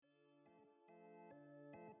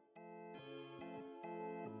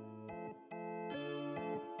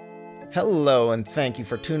Hello, and thank you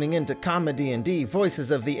for tuning in to CommaD&D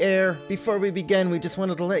Voices of the Air. Before we begin, we just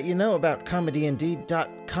wanted to let you know about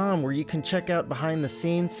CommaDND.com, where you can check out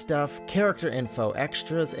behind-the-scenes stuff, character info,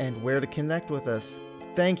 extras, and where to connect with us.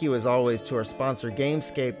 Thank you, as always, to our sponsor,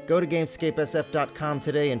 Gamescape. Go to GamescapeSF.com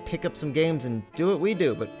today and pick up some games and do what we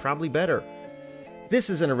do, but probably better. This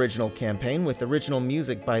is an original campaign with original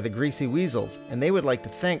music by the Greasy Weasels, and they would like to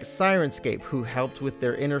thank Syrinscape, who helped with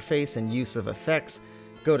their interface and use of effects.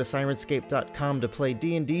 Go to Syrinscape.com to play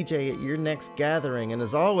D&DJ at your next gathering, and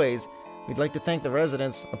as always, we'd like to thank the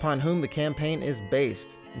residents upon whom the campaign is based.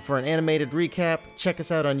 And for an animated recap, check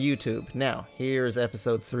us out on YouTube. Now, here's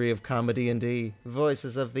episode 3 of CommaD&D,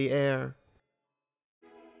 Voices of the Air.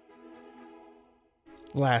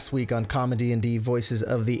 Last week on CommaD&D Voices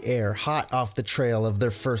of the Air, hot off the trail of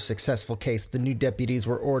their first successful case, the new deputies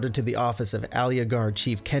were ordered to the office of Alia Guard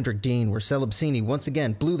Chief Kendrick Dean, where Celebsini once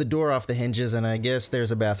again blew the door off the hinges, and I guess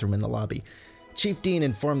there's a bathroom in the lobby. Chief Dean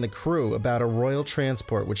informed the crew about a royal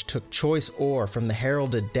transport which took choice ore from the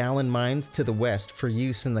heralded Dallin mines to the west for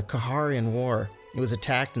use in the Kaharian War. It was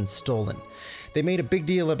attacked and stolen. They made a big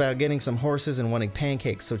deal about getting some horses and wanting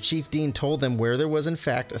pancakes, so Chief Dean told them where there was in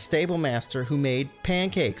fact a stable master who made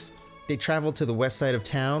pancakes. They traveled to the west side of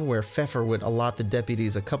town, where Pfeffer would allot the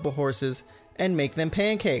deputies a couple horses and make them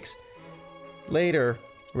pancakes. Later,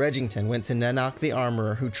 Regington went to Nanok the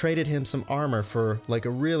armorer, who traded him some armor for like a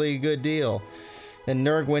really good deal. Then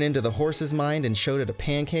Nurg went into the horse's mind and showed it a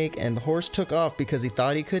pancake, and the horse took off because he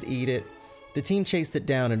thought he could eat it. The team chased it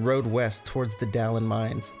down and rode west towards the Dallin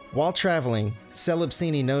mines. While traveling,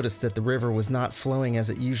 Celebsini noticed that the river was not flowing as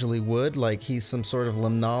it usually would, like he's some sort of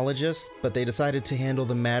limnologist, but they decided to handle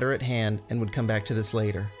the matter at hand and would come back to this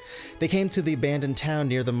later. They came to the abandoned town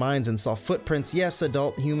near the mines and saw footprints, yes,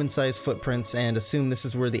 adult human-sized footprints, and assumed this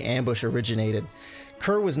is where the ambush originated.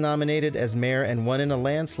 Kerr was nominated as mayor and won in a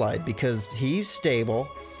landslide because he's stable.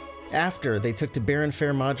 After, they took to Baron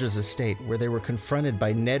Fairmadra's estate, where they were confronted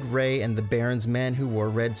by Ned Ray and the Baron's men who wore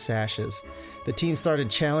red sashes. The team started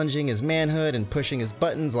challenging his manhood and pushing his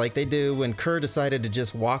buttons like they do when Kerr decided to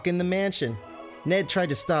just walk in the mansion. Ned tried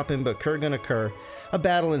to stop him, but Kerr gonna Kerr. A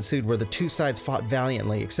battle ensued where the two sides fought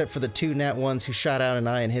valiantly, except for the two Nat 1s who shot out an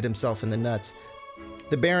eye and hit himself in the nuts.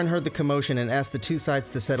 The Baron heard the commotion and asked the two sides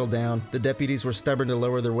to settle down. The deputies were stubborn to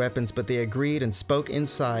lower their weapons, but they agreed and spoke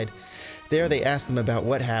inside. There they asked him about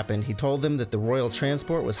what happened. He told them that the royal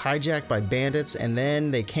transport was hijacked by bandits, and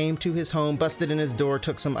then they came to his home, busted in his door,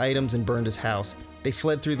 took some items, and burned his house. They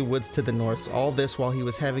fled through the woods to the north, all this while he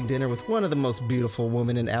was having dinner with one of the most beautiful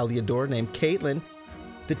women in Aliador named Caitlin.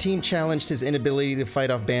 The team challenged his inability to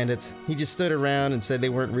fight off bandits. He just stood around and said they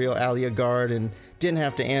weren't real Alia Guard and didn't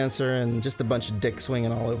have to answer, and just a bunch of dick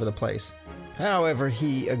swinging all over the place. However,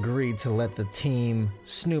 he agreed to let the team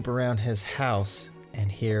snoop around his house, and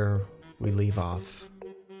here we leave off.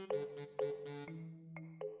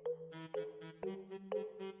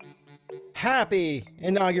 Happy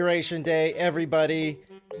Inauguration Day, everybody!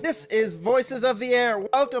 This is Voices of the Air.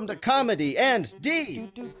 Welcome to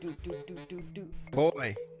CommaD&D.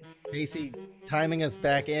 Boy, Casey timing us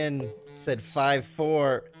back in said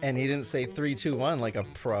 5-4, and he didn't say 3-2-1 like a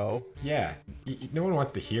pro. Yeah, no one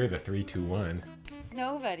wants to hear the 3-2-1.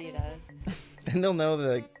 Nobody does. Then they'll know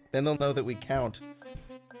that we count.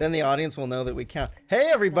 Then the audience will know that we count.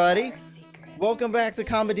 Hey, everybody! Welcome back to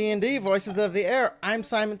CommaD&D Voices of the Air. I'm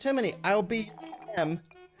Simon Timoney. I'll be him.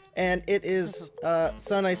 And it is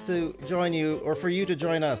so nice to join you, or for you to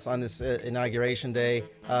join us on this Inauguration Day.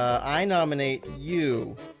 I nominate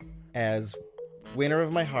you as winner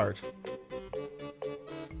of my heart.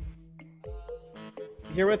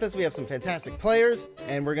 Here with us, we have some fantastic players,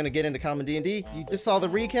 and we're going to get into CommaD&D. You just saw the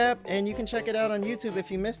recap, and you can check it out on YouTube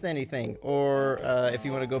if you missed anything, or if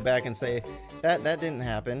you want to go back and say, that didn't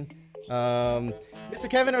happen. Mr.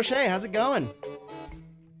 Kevin O'Shea, how's it going?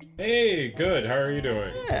 Hey, good. How are you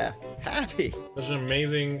doing? Yeah, happy. Such an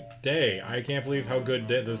amazing day. I can't believe how good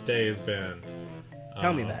this day has been.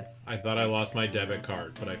 Tell me that. I thought I lost my debit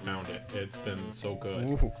card, but I found it. It's been so good.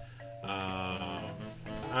 Ooh. I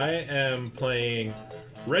am playing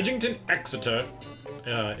Regington Exeter,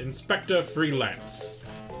 Inspector Freelance.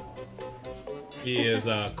 He is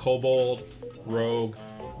a kobold, rogue,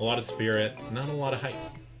 a lot of spirit, not a lot of height.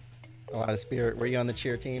 A lot of spirit. Were you on the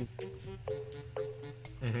cheer team?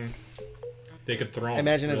 Mm-hmm. They could throw him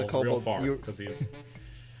imagine as a real kobold, far because he's...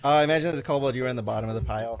 I imagine as a kobold you were in the bottom of the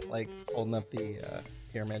pile, like holding up the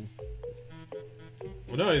pyramid.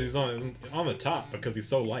 Well, no, he's on the top because he's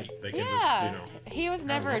so light. They can just, you know... He was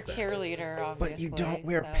never a cheerleader, obviously. But you don't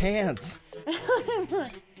wear pants.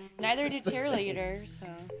 Neither do cheerleaders, so...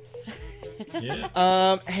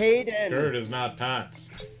 Yeah. Hayden. Shirt is not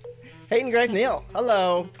pants. Hayden Greif Neal,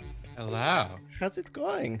 hello. Hello. How's it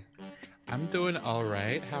going? I'm doing all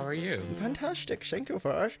right. How are you? Fantastic. Thank you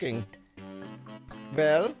for asking.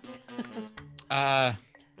 Well, My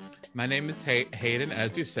name is Hayden,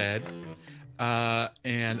 as you said,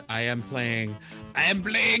 and I am playing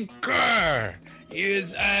Kerr. He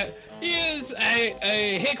is a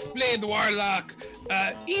Hexblade warlock.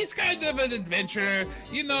 He's kind of an adventurer,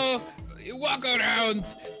 walk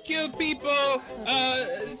around, kill people,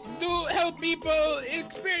 help people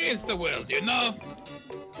experience the world,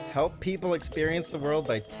 help people experience the world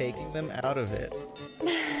by taking them out of it.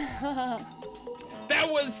 That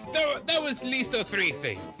was at least the three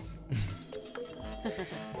things.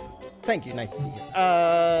 Thank you. Nice to be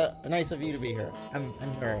here. Nice of you to be here. I'm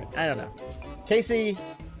here. I don't know. Casey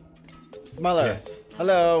Muller. Yes.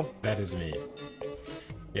 Hello. That is me.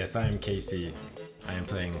 Yes, I am Casey. I am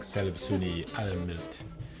playing Celebsuni Alamilt,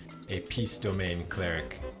 a Peace Domain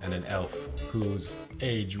cleric and an elf whose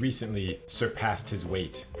age recently surpassed his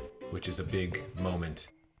weight, which is a big moment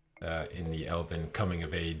in the elven coming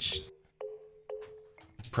of age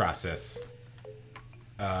process.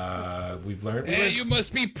 We've learned. You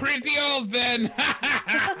must be pretty old then.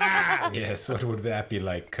 Yes, what would that be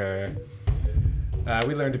like, Kerr?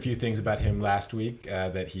 We learned a few things about him last week.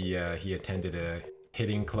 That he attended a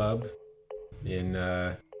hitting club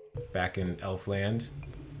back in Elfland,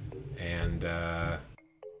 and the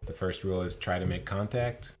first rule is try to make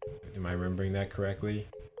contact. Am I remembering that correctly?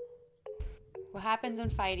 What happens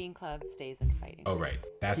in fighting clubs stays in fighting. Oh, right.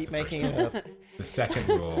 That's Keep the first making rule. it up. The second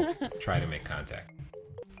rule, try to make contact.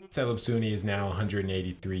 Celebsuni is now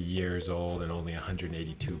 183 years old and only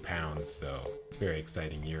 182 pounds, so it's a very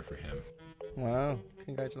exciting year for him. Wow.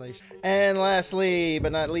 Congratulations. And lastly,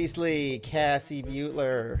 but not leastly, Cassie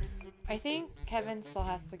Butler. I think Kevin still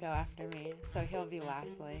has to go after me, so he'll be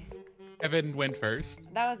lastly. Evan went first.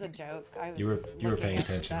 That was a joke. I was You were looking paying at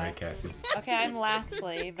attention, stuff. right, Cassie? Okay, I'm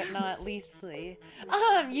lastly, but not leastly.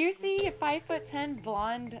 You see a 5'10"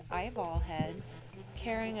 blonde eyeball head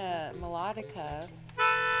carrying a melodica.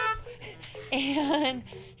 And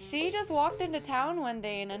she just walked into town one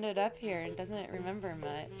day and ended up here and doesn't remember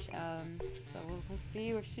much. So we'll see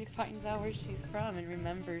if she finds out where she's from and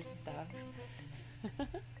remembers stuff.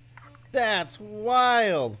 That's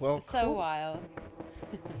wild. Well, So cool. wild.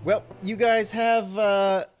 Well, you guys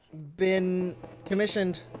have been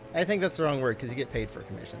commissioned. I think that's the wrong word because you get paid for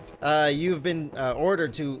commissions. You've been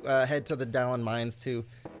ordered to head to the Dallin Mines to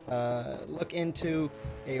look into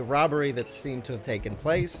a robbery that seemed to have taken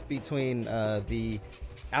place between the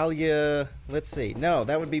Alia. Let's see. No,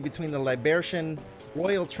 that would be between the Libertian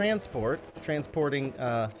Royal Transport, transporting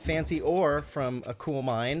fancy ore from a cool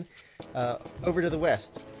mine over to the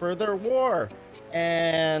west for their war.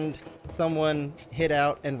 And someone hid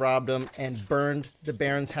out and robbed him and burned the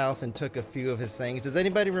Baron's house and took a few of his things. Does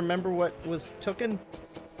anybody remember what was taken?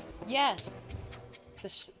 Yes.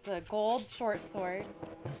 The gold short sword,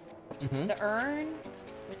 the urn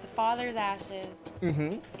with the father's ashes,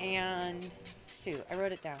 and shoot, I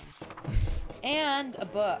wrote it down. And a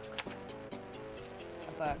book.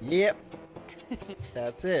 Yep.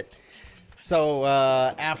 That's it. So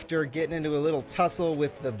after getting into a little tussle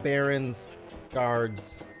with the Baron's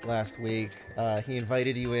guards last week, he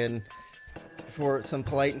invited you in for some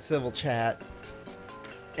polite and civil chat,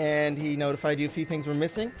 and he notified you a few things were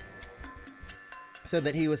missing. Said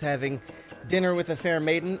that he was having dinner with a fair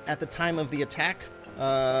maiden at the time of the attack,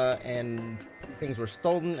 and things were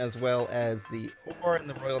stolen, as well as the ore and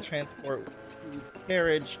the royal transport, whose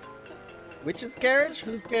carriage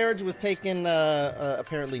was taken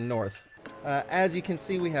apparently north. As you can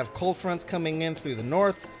see, we have cold fronts coming in through the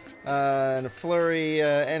north, and a flurry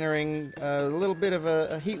entering, a little bit of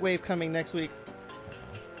a heat wave coming next week.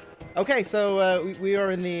 Okay, so we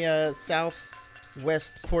are in the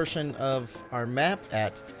southwest portion of our map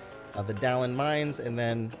at the Dallin Mines, and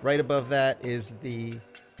then right above that is the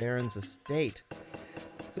Baron's estate.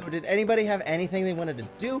 So did anybody have anything they wanted to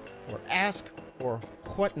do or ask or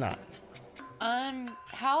whatnot?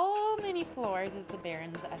 How many floors is the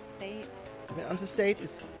Baron's estate? The Baron's estate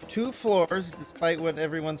is 2 floors, despite what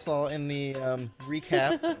everyone saw in the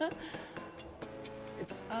recap.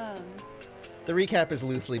 It's the recap is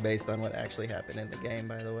loosely based on what actually happened in the game,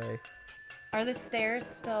 by the way. Are the stairs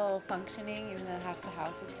still functioning even though half the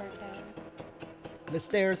house is burnt down? The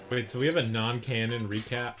stairs, Wait, so we have a non-canon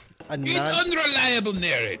recap? It's unreliable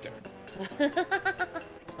narrator.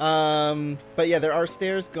 But yeah, there are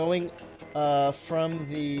stairs going from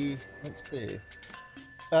the, let's see.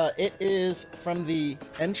 It is from the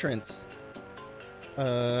entrance.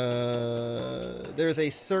 There's a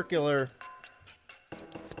circular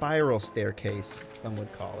spiral staircase, some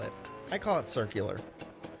would call it. I call it circular.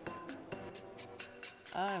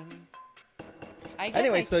 I get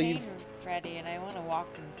Anyway, my so cane you've- ready, and I want to walk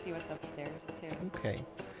and see what's upstairs too. Okay.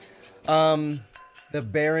 The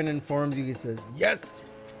Baron informs you. He says, "Yes.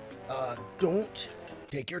 Don't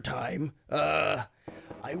take your time.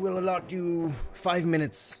 I will allot you 5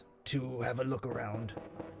 minutes to have a look around.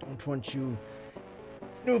 I don't want you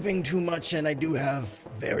snooping too much, and I do have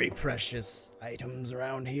very precious items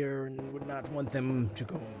around here, and would not want them to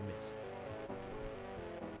go miss."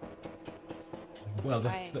 Well,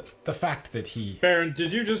 Right. the fact that he Baron,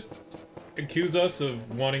 did you just accuse us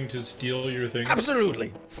of wanting to steal your things?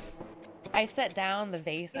 Absolutely. I set down the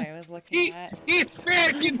vase I was looking at. It's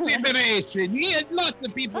fair consideration. He had lots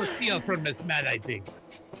of people steal from this man, I think.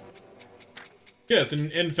 Yes,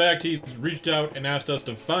 and in fact, he's reached out and asked us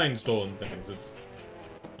to find stolen things. It's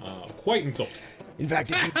quite insulting. In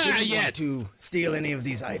fact, if you didn't want Yes. to steal any of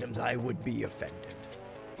these items, I would be offended.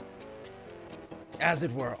 As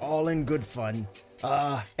it were, all in good fun.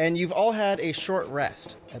 And you've all had a short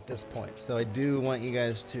rest at this point, so I do want you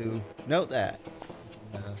guys to note that.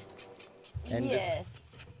 And Yes.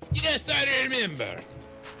 Yes, I remember.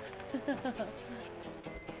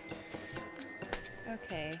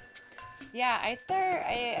 Okay. Yeah,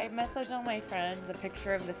 I message all my friends a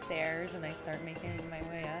picture of the stairs, and I start making my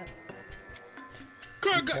way up.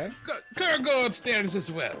 Kerr, go upstairs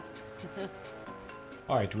as well.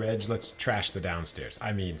 All right, Reg, let's trash the downstairs.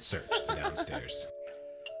 I mean, search the downstairs.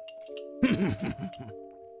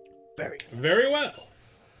 very. Very well.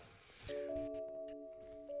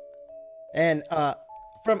 And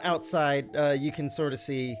from outside, you can sort of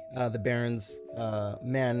see the Baron's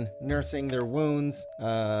men nursing their wounds.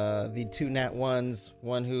 The 2 nat 1s,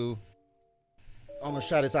 one who almost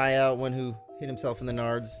shot his eye out, one who hit himself in the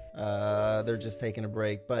nards. They're just taking a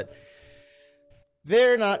break, but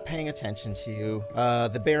they're not paying attention to you.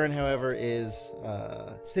 The Baron, however, is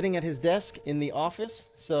sitting at his desk in the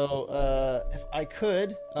office. So if I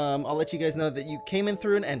could, I'll let you guys know that you came in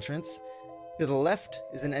through an entrance. To the left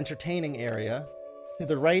is an entertaining area. To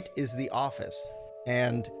the right is the office.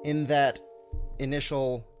 And in that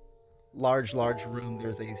initial large room,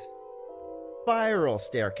 there's a spiral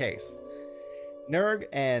staircase. Nurg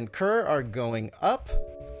and Kerr are going up,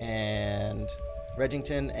 and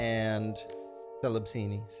Regington and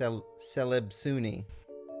Celebsuni.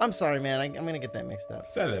 I'm sorry, man. I'm going to get that mixed up.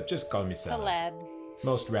 Celeb, just call me Celeb. Celeb.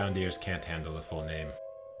 Most round ears can't handle a full name.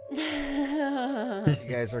 You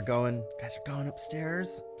guys are going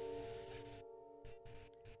upstairs.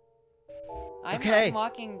 Okay. I'm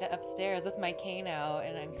walking upstairs with my cane out,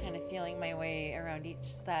 and I'm kind of feeling my way around each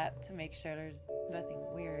step to make sure there's nothing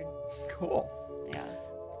weird. Cool. Yeah.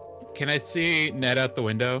 Can I see Ned out the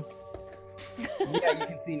window? Yeah, you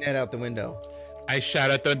can see Ned out the window. I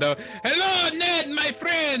shout out the window, "Hello, Ned, my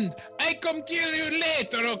friend! I come kill you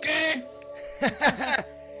later, okay?"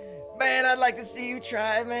 Man, I'd like to see you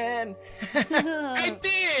try, man. I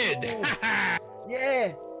did!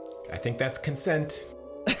 Yeah. I think that's consent.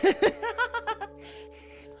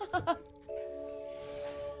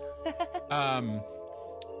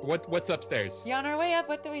 What's upstairs? Yeah, on our way up,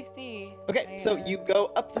 what do we see? Okay, so you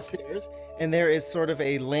go up the stairs, and there is sort of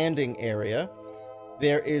a landing area.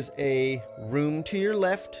 There is a room to your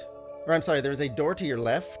left, or I'm sorry, there is a door to your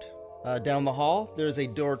left down the hall. There is a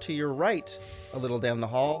door to your right a little down the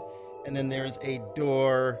hall, and then there's a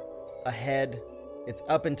door ahead. It's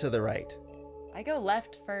up and to the right. I go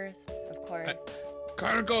left first, of course.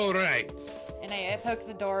 Cargo right. And I poke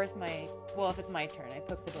the door with my, well, if it's my turn, I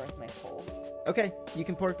poke the door with my pole. Okay, you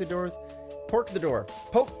can poke the door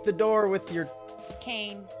with your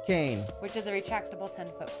Cane, cane. which is a retractable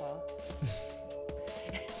 10-foot claw.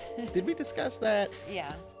 Did we discuss that?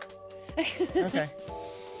 Yeah. Okay.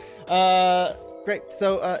 Great.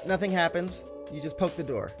 So nothing happens. You just poke the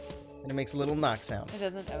door, and it makes a little knock sound. It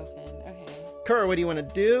doesn't open. Okay. Kerr, what do you want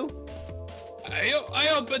to do? I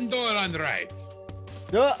open door on right.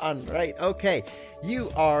 Door on right. Okay.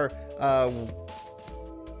 You are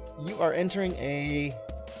entering a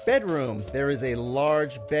bedroom. There is a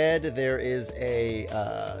large bed. There is a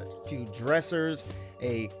few dressers,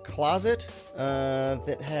 a closet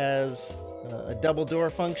that has a double door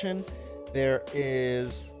function. There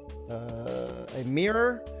is a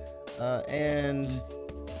mirror and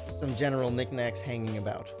some general knickknacks hanging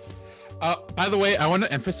about. By the way, I want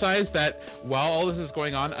to emphasize that while all this is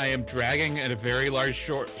going on, I am dragging a very large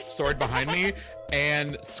short sword behind me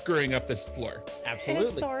and screwing up this floor.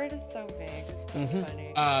 His sword is so big. It's so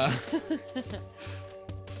funny.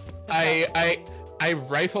 I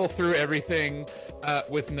rifle through everything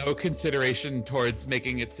with no consideration towards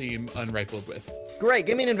making it seem unrifled with. Great.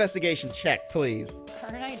 Give me an investigation check, please.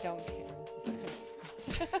 Her and I don't care.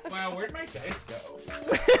 Wow, where'd my dice go?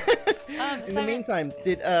 In the meantime,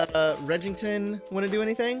 did Regington want to do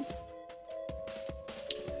anything?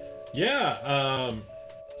 Yeah.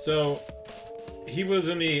 So he was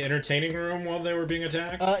in the entertaining room while they were being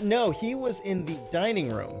attacked. No, he was in the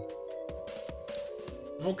dining room.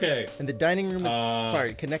 Okay. And the dining room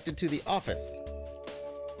is connected to the office.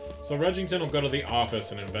 So Regington will go to the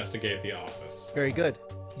office and investigate the office. Very good.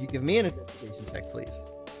 You give me an investigation check, please.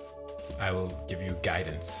 I will give you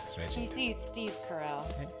guidance, Reggie. He sees Steve Carell.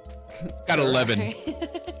 Got 11.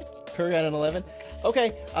 Curry got an 11.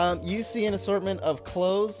 Okay, you see an assortment of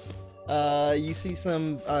clothes. You see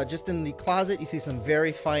some, just in the closet, you see some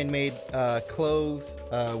very fine-made clothes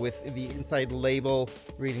with the inside label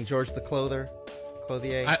reading George the Clothier.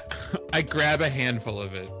 I grab a handful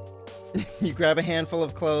of it. You grab a handful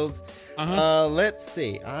of clothes. Uh-huh. Let's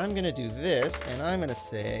see. I'm going to do this, and I'm going to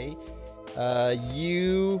say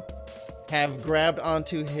you have grabbed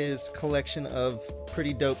onto his collection of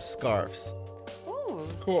pretty dope scarves. Ooh.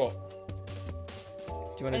 Cool. Do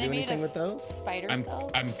you want to do anything with those? Spider cells?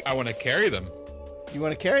 I want to carry them You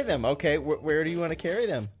want to carry them? Okay, where do you want to carry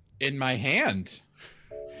them? in my hand.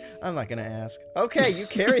 I'm not going to ask. Okay, you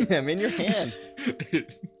carry them in your hand.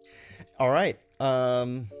 All right.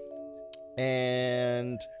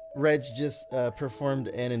 And Reg just performed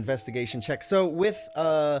an investigation check. So with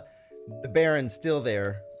the Baron still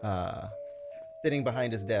there, sitting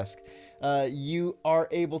behind his desk, you are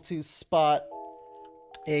able to spot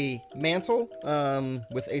a mantle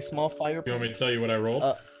with a small fire. You want me to tell you what I rolled?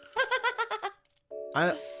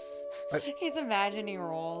 He's imagining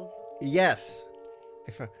rolls. Yes.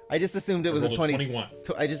 I just assumed it was a rolled 21.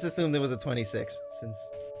 I just assumed it was a 26 since.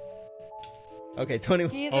 Okay, 20.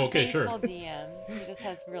 He's Oh, a okay, sure. faithful DM. He just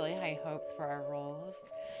has really high hopes for our rolls.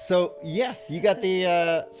 So yeah, you got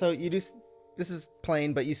the. So you do. This is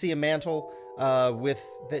plain, but you see a mantle with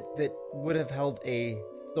that would have held a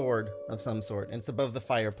sword of some sort, and it's above the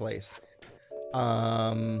fireplace.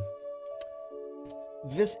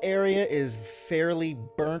 This area is fairly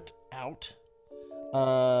burnt out.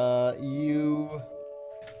 You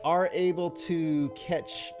are able to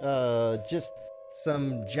catch just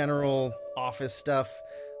some general office stuff,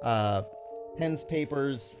 pens,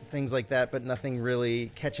 papers, things like that, but nothing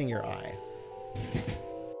really catching your eye.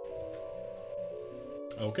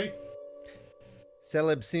 Okay.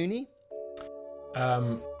 Celebsuni?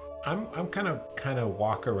 I'm kind of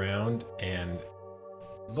walk around and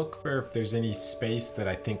look for if there's any space that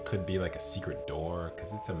I think could be like a secret door,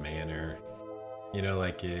 because it's a manor. You know,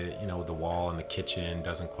 like the wall in the kitchen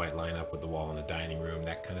doesn't quite line up with the wall in the dining room,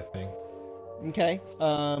 that kind of thing. Okay.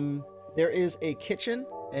 There is a kitchen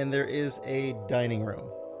and there is a dining room.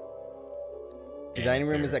 The And dining is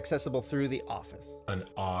room is there accessible through the office. an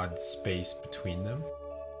odd space between them.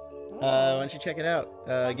 Why don't you check it out?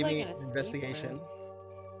 Sounds Give like me an escape investigation. room.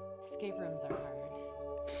 Escape rooms are hard.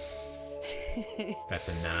 That's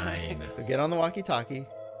a 9. So get on the walkie-talkie.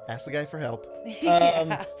 Ask the guy for help.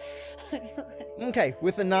 Yeah. Okay,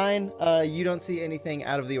 with a 9, you don't see anything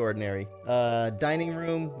out of the ordinary. Dining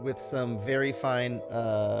room with some very fine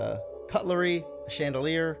cutlery, a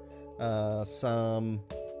chandelier, some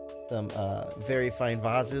very fine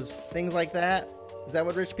vases, things like that. Is that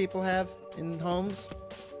what rich people have in homes?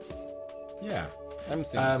 Yeah. I'm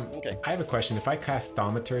assuming. Okay. I have a question. If I cast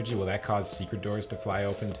thaumaturgy, will that cause secret doors to fly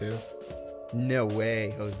open too? No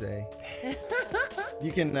way, Jose.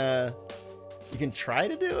 You can try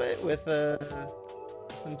to do it with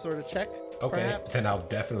some sort of check. Okay, perhaps? then I'll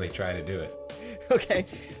definitely try to do it. Okay.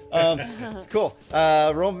 It's cool.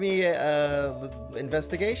 Roll me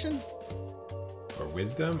investigation. Or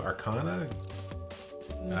wisdom, arcana,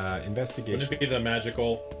 Wouldn't investigation. it be the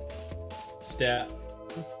magical stat?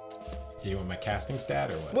 You want my casting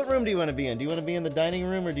stat or what? What room do you want to be in? Do you want to be in the dining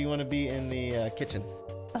room or do you want to be in the kitchen?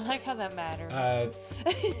 I like how that matters.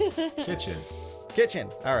 Kitchen.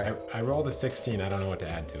 Kitchen. All right. I rolled a 16. I don't know what to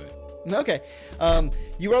add to it. Okay.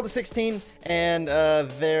 You rolled a 16, and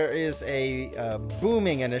there is a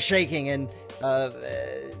booming and a shaking, and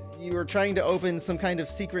you are trying to open some kind of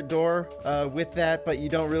secret door with that, but you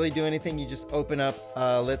don't really do anything. You just open up,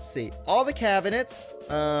 let's see, all the cabinets,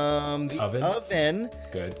 the oven.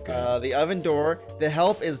 Good. The oven door. The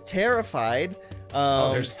help is terrified.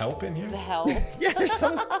 There's help in here? The hell? Yeah, there's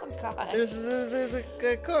some. Oh god. There's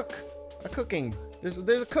a cook. Cooking. There's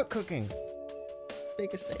a cook cooking.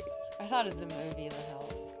 Big estate. I thought of the movie The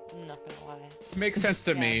Help. I'm not gonna lie. Makes sense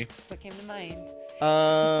to me. That's what came to mind.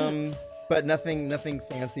 But nothing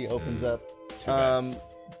fancy opens up. Too bad.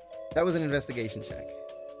 That was an investigation check,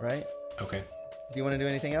 right? Okay. Do you want to do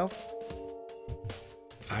anything else?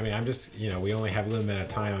 I mean, I'm just, we only have a little bit of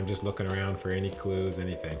time. I'm just looking around for any clues,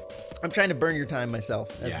 anything. I'm trying to burn your time myself.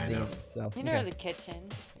 As Yeah, the I know. DM, so, You know the kitchen.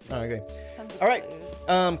 Oh, okay. Tons of All right.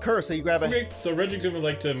 clues. Kerr, so you grab a... Okay, so Reggington would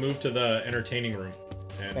like to move to the entertaining room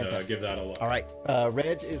and Fantastic. give that a look. All right.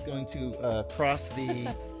 Reg is going to cross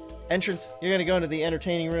the entrance. You're going to go into the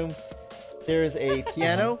entertaining room. There's a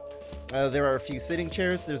piano. There are a few sitting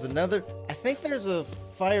chairs. There's another... I think there's a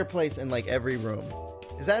fireplace in, like, every room.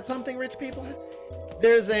 Is that something rich people have?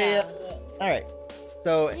 There's a... Yeah. All right.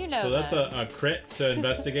 So, You know So that's them. a crit to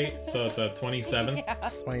investigate. So it's a 27. Yeah.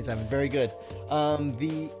 27. Very good.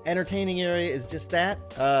 The entertaining area is just that.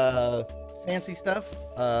 Fancy stuff.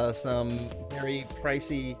 Some very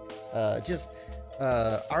pricey, just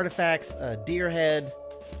artifacts, deer head,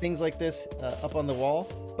 things like this up on the wall.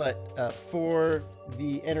 But for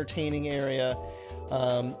the entertaining area,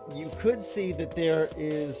 you could see that there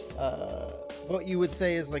is what you would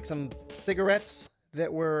say is like some cigarettes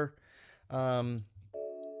that were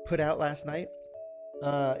put out last night.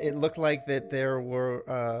 It looked like that there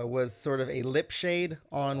was sort of a lip shade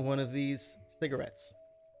on one of these cigarettes.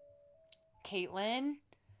 Caitlin.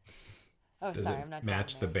 Oh, Does sorry, it I'm not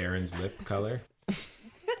match the down Baron's lip color? there.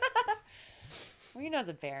 Well, you know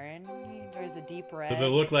the Baron. He wears a deep red. Does it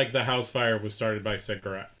look like the house fire was started by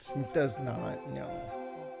cigarettes? It does not, no.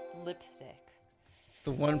 Lipstick. It's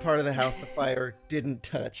the one part of the house the fire didn't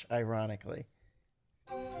touch, ironically.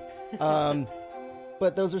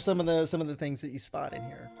 But those are some of the things that you spot in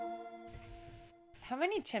here. How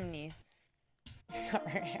many chimneys?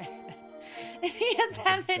 Sorry. If he has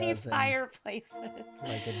that many dozen. fireplaces.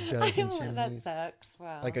 Like a dozen That chimneys. sucks.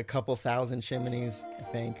 Wow. Like a couple thousand chimneys, I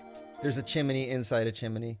think. There's a chimney inside a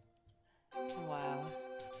chimney. Wow.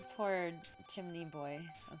 Poor chimney boy.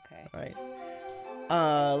 Okay. Right.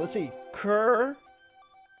 Let's see. Kerr,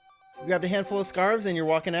 you grabbed a handful of scarves and you're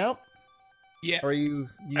walking out? Yeah. Or are you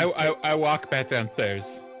I walk back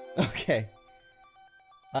downstairs. Okay.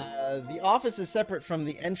 The office is separate from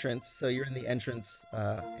the entrance, so you're in the entrance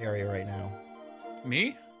area right now.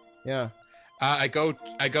 Me? Yeah. I go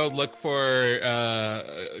look for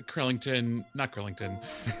Krillington, not Krillington.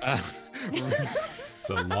 It's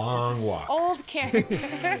a long walk. Old character.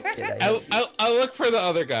 I'll look for the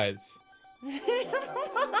other guys. I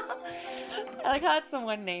like how it's the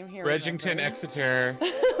one name here. Reggington, Exeter,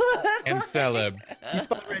 and Celeb. You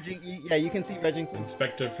spot Reggington. Yeah, you can see Reggington.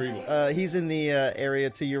 Inspector Freelance. He's in the area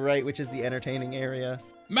to your right, which is the entertaining area.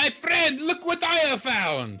 My friend, look what I have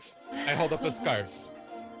found! I hold up the scarves.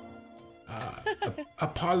 A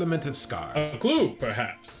parliament of A scars. clue,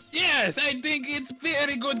 perhaps. Yes, I think it's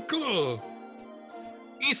very good clue.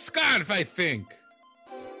 A scarf, I think.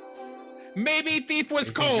 Maybe thief was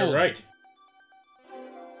I think cold. You're right.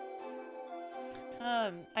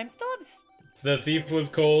 I'm still The thief was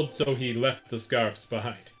cold, so he left the scarves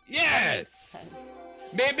behind. Yes.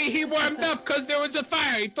 Maybe he warmed up because there was a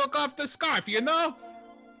fire. He took off the scarf, you know?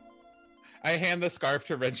 I hand the scarf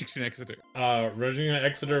to Reggington Exeter. Regina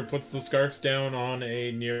Exeter puts the scarves down on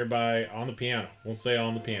a nearby, on the piano. We'll say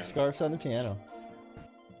on the piano. Scarves on the piano.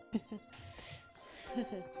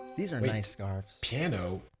 These are Wait. nice scarves.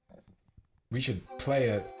 Piano. We should play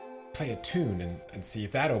a tune and see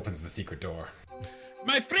if that opens the secret door.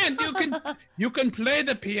 My friend, you can play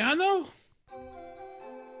the piano?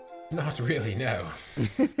 Not really, no.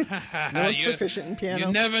 No one's proficient in piano.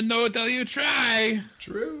 You never know till you try.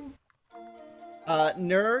 True.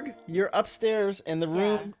 Nurg, you're upstairs, and the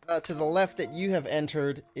room to the left that you have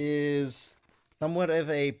entered is somewhat of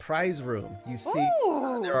a prize room. You see,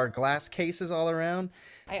 there are glass cases all around.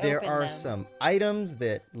 There open are them. some items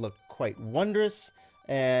that look quite wondrous,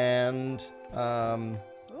 and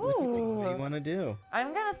what do you want to do?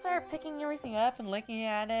 I'm gonna start picking everything up and looking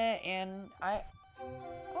at it, and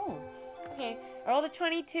okay. I rolled a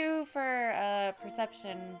 22 for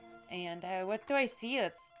perception, and what do I see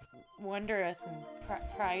that's wondrous and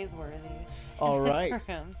prize-worthy? All in this right.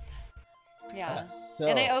 room? Yeah. So,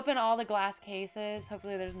 And I open all the glass cases.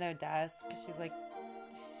 Hopefully there's no dust, because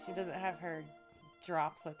she doesn't have her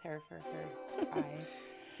drops with her for her eye.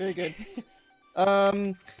 very good.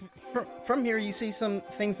 From here, you see some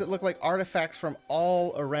things that look like artifacts from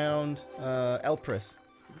all around Elpris.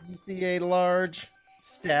 You see a large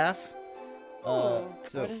staff. Oh,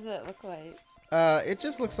 so- what does it look like? It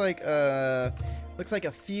just looks like a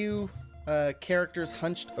few characters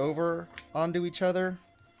hunched over onto each other.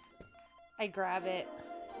 I grab it,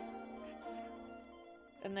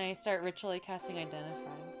 and then I start ritually casting Identify.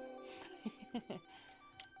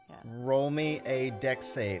 Roll me a dex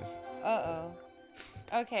save. Uh-oh.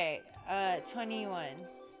 Okay, 21.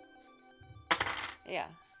 Yeah.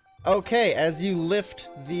 Okay, as you lift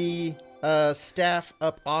the staff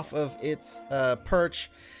up off of its perch,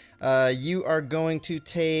 you are going to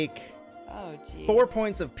take Oh, gee. 4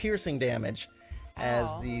 points of piercing damage as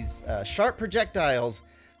Ow. these sharp projectiles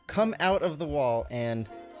come out of the wall and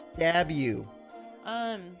stab you.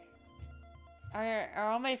 Are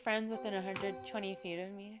all my friends within 120 feet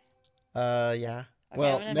of me? Yeah. Okay,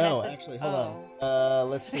 Well, I'm gonna no, miss it. actually, hold on.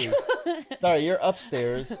 Let's see. Sorry, you're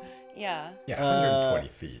upstairs. Yeah. Yeah, 120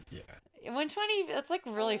 feet. Yeah. 120, that's like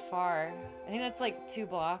really far. I think that's like 2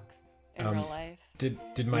 blocks in real life. Did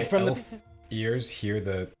my From the- elf ears hear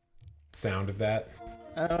the sound of that?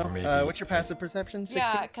 Or maybe What's your passive perception? 16?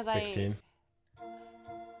 Yeah, because 16?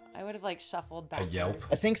 I would have like shuffled A back. yelp?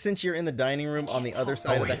 I think since you're in the dining room on the other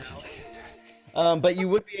side Oh, of the wait. house. But you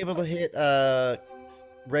would be able to hit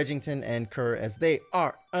Regington and Kerr as they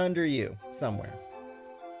are under you somewhere.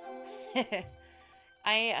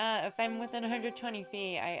 If I'm within 120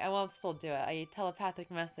 feet, I will still do it. I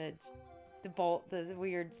telepathic message the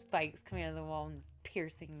weird spikes coming out of the wall and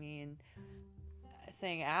piercing me and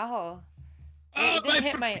saying, ow. It didn't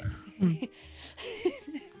hit my...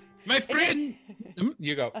 My friend.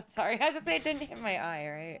 You go. I'm sorry, I just say it didn't hit my eye,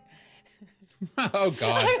 right? Oh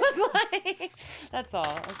God. I was like, that's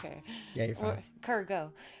all. Okay. Yeah, you're fine. Kerr,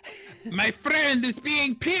 go. My friend is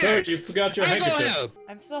being pierced. You forgot your I go handkerchief. help.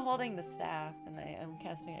 I'm still holding the staff, and I'm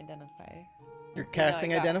casting Identify. You're No,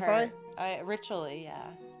 casting I got Identify? her. Ritually, yeah.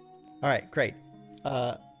 All right, great.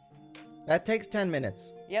 That takes 10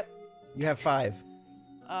 minutes. Yep. You have 5.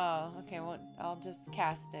 Oh, okay. Well, I'll just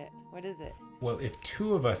cast it. What is it? Well, if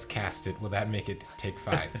 2 of us cast it, will that make it take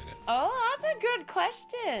 5 minutes? Oh, that's a good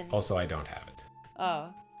question. Also, I don't have it. Oh.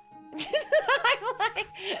 I'm like,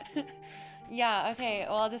 yeah, okay.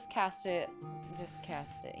 Well, I'll just cast it. Just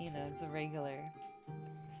cast it. You know, it's a regular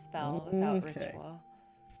spell without Okay. ritual.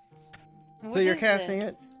 So What you're is casting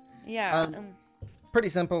this? it? Yeah. Pretty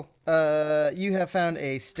simple. You have found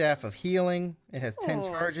a staff of healing. It has 10 Ooh.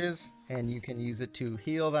 charges, and you can use it to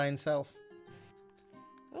heal thyself.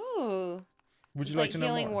 Ooh. Would you Like like to know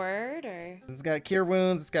healing more? word or? It's got cure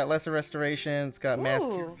wounds. It's got lesser restoration. It's got mass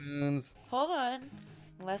cure Ooh. wounds. Hold on.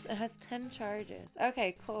 It has 10 charges.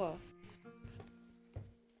 Okay, cool.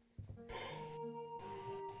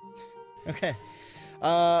 Okay.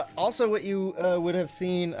 Also, what you would have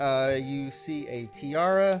seen, you see a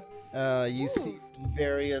tiara. You see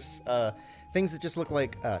various things that just look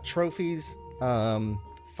like trophies,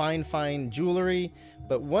 fine jewelry.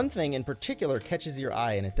 But one thing in particular catches your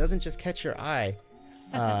eye, and it doesn't just catch your eye.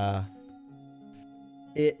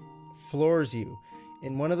 It floors you.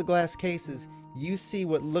 In one of the glass cases, you see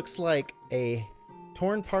what looks like a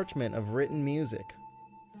torn parchment of written music.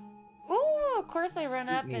 Ooh, of course I run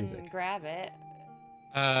up music. and grab it.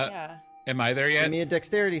 Uh, Yeah. am I there Give yet? me a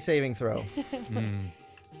dexterity saving throw.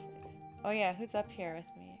 Oh yeah, who's up here with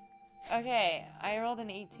me? Okay, I rolled an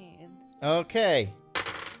 18. Okay.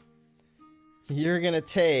 You're gonna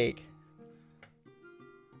take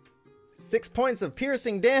 6 points of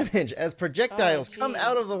piercing damage as projectiles come geez.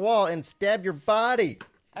 out of the wall and stab your body.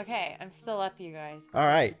 Okay, I'm still up, you guys. All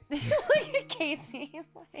right. Look at Casey.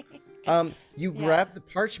 Like... You Yeah. grab the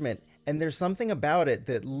parchment, and there's something about it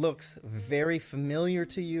that looks very familiar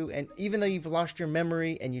to you. And even though you've lost your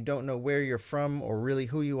memory and you don't know where you're from or really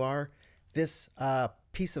who you are, this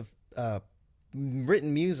piece of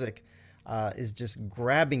written music is just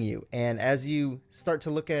grabbing you. And as you start to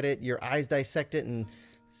look at it, your eyes dissect it and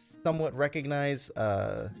somewhat recognize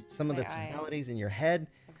some of the My eye. tonalities in your head.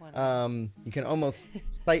 one. You can almost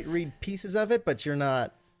sight read pieces of it, but you're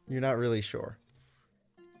not really sure.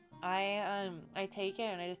 I take it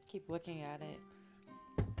and I just keep looking at it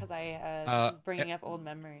because I was bringing up old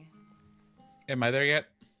memories. Am I there yet?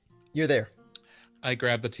 You're there. I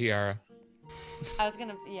grab the tiara. I was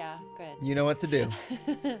gonna, yeah, good. You know what to do.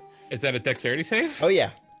 Is that a dexterity save? Oh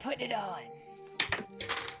yeah. Put it on.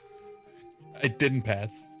 I didn't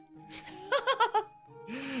pass.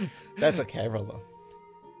 That's okay. I rolled low.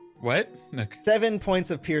 What? Okay. 7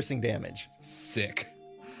 points of piercing damage. Sick.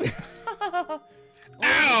 What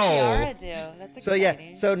Ow! does Tiara do? That's So yeah,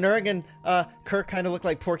 exciting. so Nurg and Kirk kind of look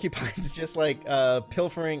like porcupines, just like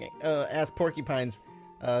pilfering ass porcupines,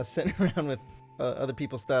 sitting around with other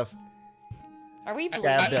people's stuff. Are we bleeding?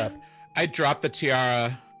 Dabbed up. I drop the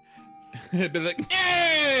tiara. I'd be like,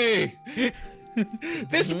 hey!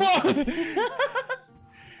 This one!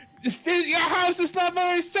 Your house is not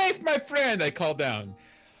very safe, my friend! I call down.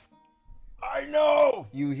 I know.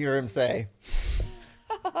 You hear him say.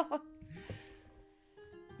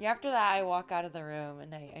 Yeah, after that, I walk out of the room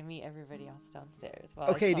and I meet everybody else downstairs. While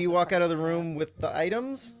I Okay, still do you have walk out of the parchment. room with the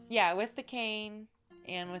items? Yeah, with the cane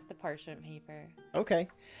and with the parchment paper. Okay.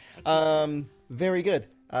 Very good.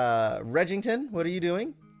 Regington, what are you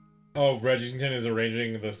doing? Oh, Regington is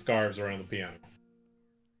arranging the scarves around the piano.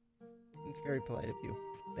 It's very polite of you.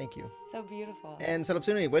 Thank you. So beautiful. And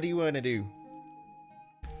Salapsuni, what do you want to do?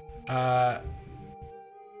 I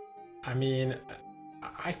mean,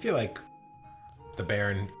 I feel like the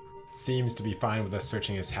Baron seems to be fine with us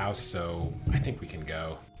searching his house, so I think we can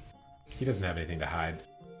go. He doesn't have anything to hide.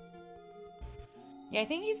 Yeah, I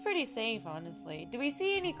think he's pretty safe, honestly. Do we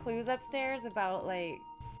see any clues upstairs about, like...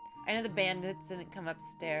 I know the bandits didn't come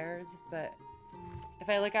upstairs, but if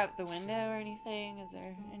I look out the window or anything, is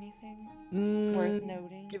there anything worth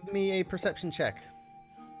noting? Give me a perception check.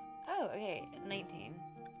 Oh, okay. 19.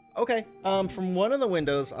 Okay. From one of the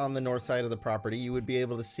windows on the north side of the property, you would be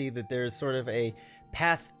able to see that there's sort of a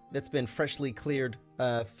path that's been freshly cleared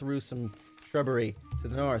through some shrubbery to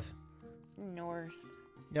the north. North.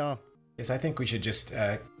 Yeah. Yes, I think we should just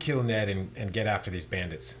kill Ned and get after these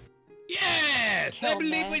bandits. Yes, I Kill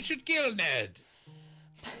believe Ned. we should kill Ned.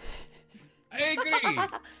 I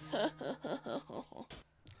agree.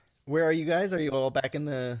 Where are you guys? Are you all back in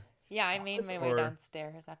the... Yeah, I made my way or-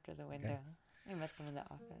 downstairs after the window. I met them in the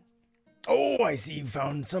office. Oh, I see you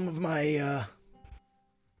found some of my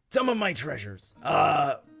treasures.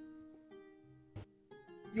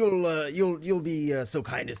 You'll be so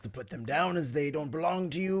kind as to put them down, as they don't belong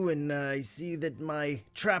to you, and I see that my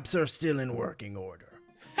traps are still in working order.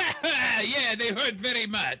 Yeah, they hurt very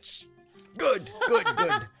much. Good.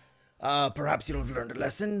 Perhaps you'll have learned a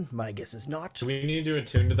lesson. My guess is not. Do we need to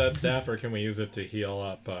attune to that staff, or can we use it to heal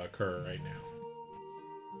up Kerr right now?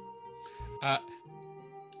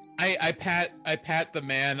 I pat the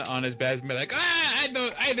man on his back and be like,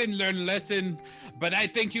 I didn't learn a lesson, but I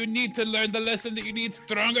think you need to learn the lesson that you need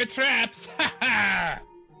stronger traps.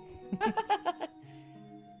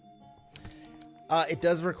 It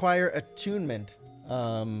does require attunement.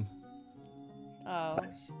 You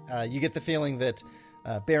get the feeling that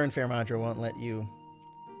Baron Fairmondra won't let you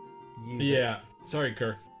use it. Yeah. Sorry,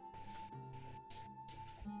 Kerr.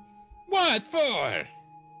 What for?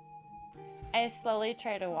 I slowly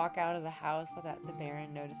try to walk out of the house without the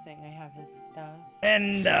Baron noticing I have his stuff.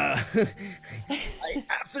 And I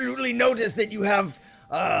absolutely noticed that you have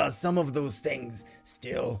some of those things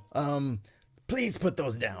still. Please put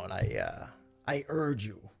those down. I urge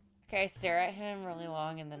you. Okay, I stare at him really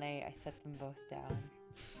long and then I set them both down.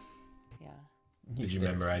 Yeah, Did you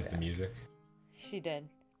memorize the music? she did.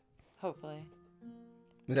 Hopefully.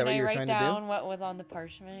 Is that Can what I you were write trying down to what was on the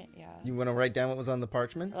parchment? Yeah. do? You want to write down what was on the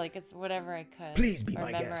parchment? Or like it's whatever I could. Please be or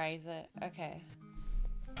my guest. memorize it. Okay.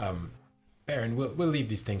 Baron, we'll leave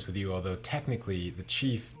these things with you, although technically the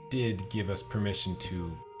chief did give us permission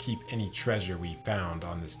to keep any treasure we found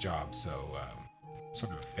on this job, so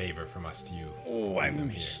sort of a favor from us to you. Oh, Leave I'm them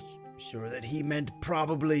here. sure that he meant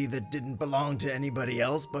probably that didn't belong to anybody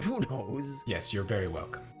else, but who knows? Yes, you're very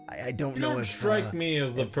welcome. I don't You know don't if... strike me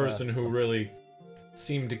as the person who really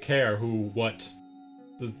seemed to care what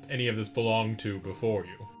does any of this belong to before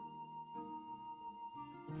you.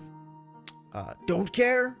 Don't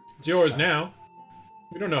care? It's yours now.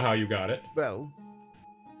 We don't know how you got it. Well,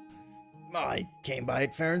 I came by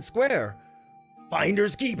it fair and square.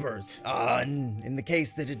 Finders keepers. And in the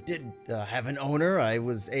case that it did have an owner, I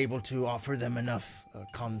was able to offer them enough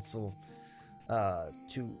counsel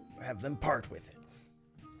to have them part with it.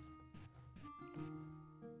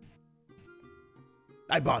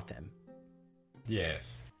 I bought them.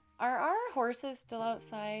 Yes. Are our horses still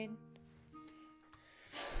outside?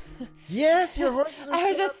 Yes, your horses are I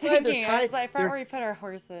was still just outside. They're thinking. I was tied- like, I forgot they're- where we put our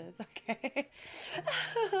horses. Okay.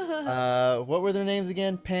 What were their names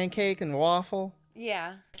again? Pancake and Waffle?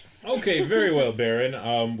 Yeah. Okay, very well,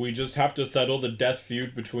 Baron. We just have to settle the death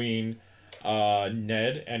feud between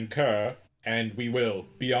Ned and Kerr, and we will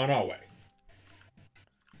be on our way.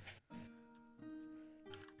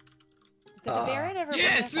 Did the Baron ever bring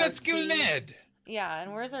Yes, us our let's kill tea? Ned. Yeah,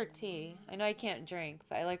 and where's our tea? I know I can't drink,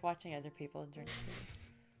 but I like watching other people drink tea.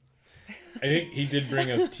 I think he did bring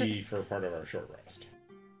us tea for part of our short rest.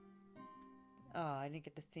 Oh, I didn't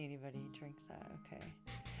get to see anybody drink that. Okay.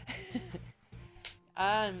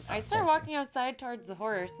 I start walking outside towards the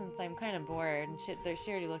horse since I'm kind of bored. And she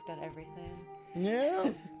already looked at everything. Yeah.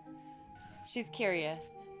 She's curious.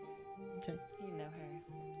 Okay. You know her.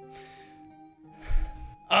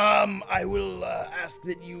 I will ask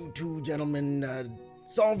that you two gentlemen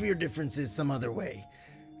solve your differences some other way.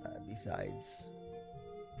 Besides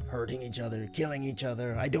hurting each other, killing each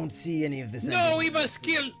other. I don't see any of this. No, ending.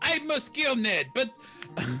 I must kill Ned, but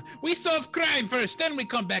we solve crime first, then we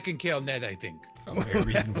come back and kill Ned, I think. A very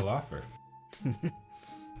reasonable offer.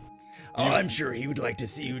 Oh, I'm sure he would like to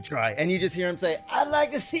see you try. And you just hear him say, I'd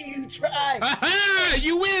like to see you try. Aha!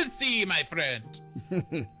 You will see, my friend.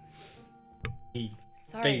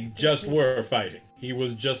 Sorry. They just were fighting. He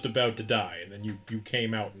was just about to die, and then you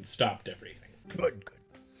came out and stopped everything. Good.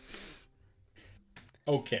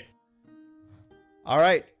 Okay. All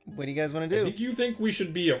right. What do you guys want to I do? think you think we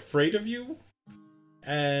should be afraid of you,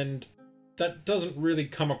 and that doesn't really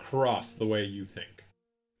come across the way you think.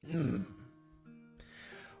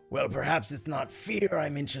 Well, perhaps it's not fear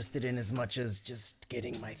I'm interested in as much as just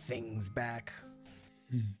getting my things back.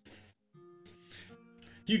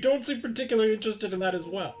 You don't seem particularly interested in that as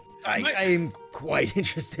well. I am quite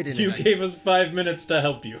interested in You it. gave us 5 minutes to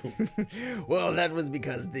help you. Well, that was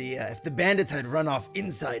because if the bandits had run off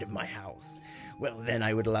inside of my house, well, then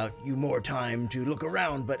I would allow you more time to look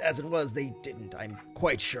around, but as it was, they didn't. I'm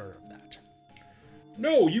quite sure of that.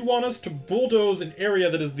 No, you want us to bulldoze an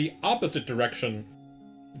area that is the opposite direction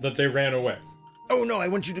that they ran away. Oh, no, I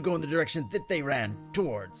want you to go in the direction that they ran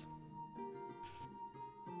towards.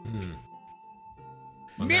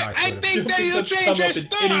 Well, now I sort of- think that you That's change come your up in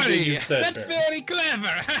anything story. you've said, That's Barrett. very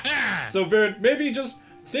clever. So, Barrett, maybe just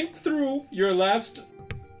think through your last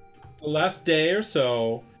day or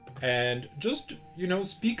so, and just,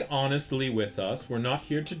 speak honestly with us. We're not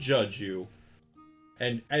here to judge you.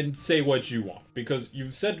 And say what you want, because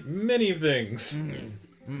you've said many things,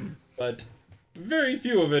 but very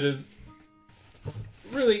few of it is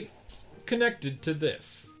really connected to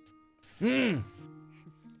this. So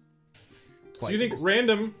you think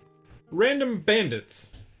random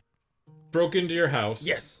bandits broke into your house,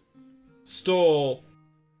 Yes. stole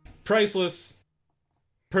priceless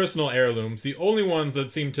personal heirlooms, the only ones that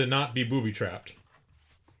seem to not be booby-trapped.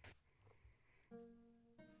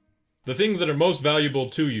 The things that are most valuable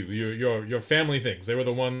to you, your family things, they were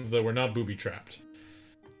the ones that were not booby-trapped.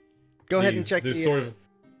 Go ahead and check this the... sort of...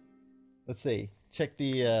 Let's see. Check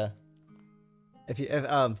the... I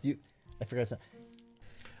forgot to...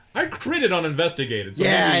 I critted on investigated, so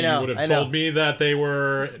Yeah, maybe I know, you would I have know. told me that they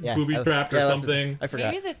were Yeah, booby-trapped or I left something. I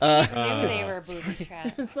forgot. Maybe the thieves knew they were booby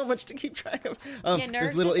trapped. There's so much to keep track of. Yeah,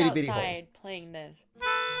 There's Nerf little is itty-bitty outside holes. playing this.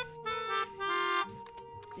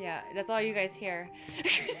 Yeah, that's all you guys hear.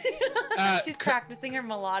 She's practicing her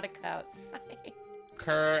melodic outside.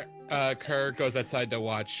 Kerr goes outside to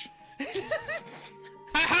watch.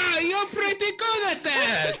 Haha, you're pretty good at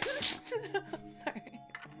that.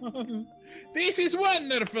 Sorry. This is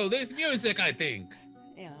wonderful. This music, I think.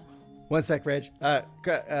 Yeah. One sec, Reg.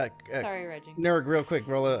 Sorry, Reggie. Nerg, real quick,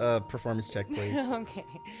 roll a performance check, please. Okay.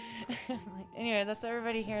 Anyway, that's what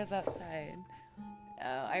everybody hears outside.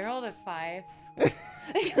 I rolled a 5.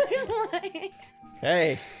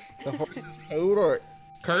 Hey, the horses hold it.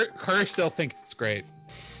 Kerr still thinks it's great.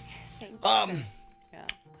 Yeah.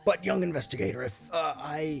 But young investigator, if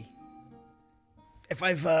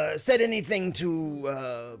I've said anything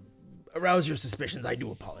to arouse your suspicions, I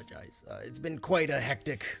do apologize. It's been quite a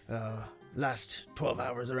hectic last 12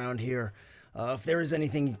 hours around here. If there is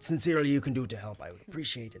anything sincerely you can do to help, I would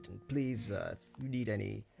appreciate it. And please, if you need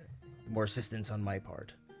any more assistance on my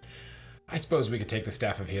part. I suppose we could take the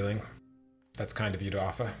Staff of Healing. That's kind of you to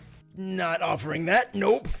offer. Not offering that.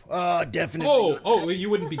 Nope. Definitely. Oh, you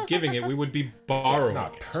wouldn't be giving it. We would be It's borrowing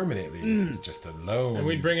not it. permanently. This is just a loan. And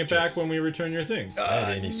we'd bring it back Just when we return your things.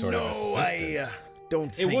 said any sort of no, assistance. I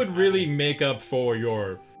don't It think would really make up for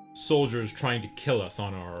your soldiers trying to kill us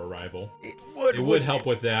on our arrival. It It would help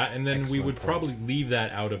with that, and then we Excellent would point. probably leave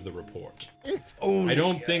that out of the report. If only, I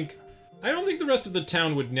don't think the rest of the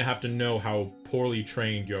town would have to know how poorly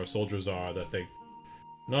trained your soldiers are, that they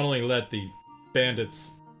not only let the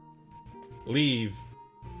bandits leave,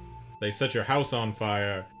 they set your house on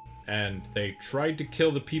fire, and they tried to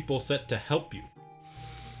kill the people set to help you.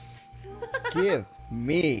 Give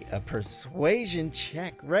me a persuasion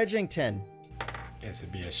check, Regington. Yes,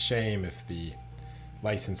 it'd be a shame if the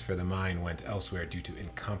license for the mine went elsewhere due to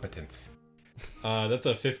incompetence. That's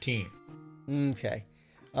a 15. Okay.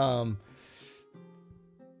 I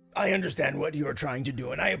understand what you are trying to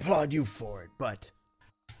do, and I applaud you for it, but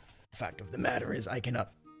the fact of the matter is I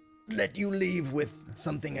cannot let you leave with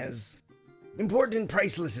something as important and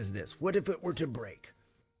priceless as this. What if it were to break?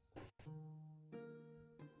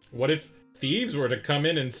 What if thieves were to come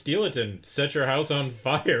in and steal it and set your house on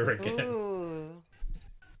fire again? Ooh.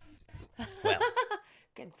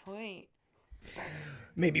 Good point.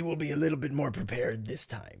 Maybe we'll be a little bit more prepared this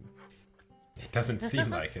time. It doesn't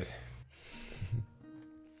seem like it.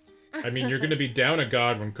 I mean, you're gonna be down a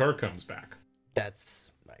god when Kerr comes back. I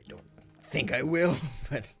don't think I will,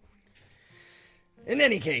 but in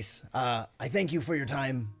any case, I thank you for your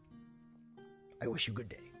time. I wish you good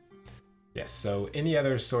day. Yes, so any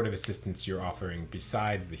other sort of assistance you're offering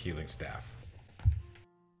besides the healing staff?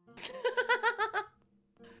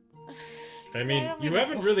 I mean, you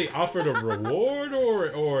haven't really offered a reward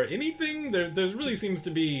or anything. There really seems to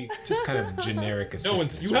be Just kind of generic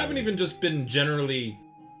assistance. you haven't even just been generally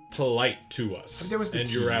polite to us. There was the and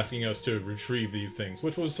you were tea. asking us to retrieve these things,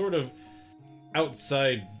 which was sort of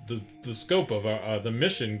outside the scope of the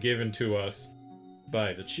mission given to us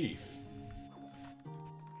by the chief.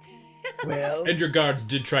 Well, And your guards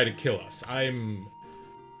did try to kill us. I'm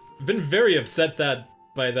been very upset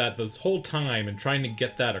by that this whole time and trying to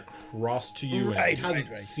get that across to you, and Right, it hasn't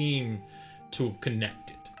right. seemed to have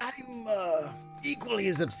connected. I'm equally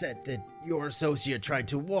as upset that your associate tried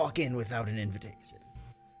to walk in without an invitation.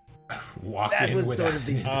 Walk That in was without sort of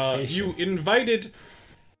the- invitation.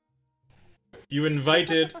 You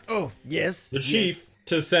invited Oh, yes. the chief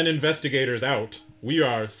to send investigators out. We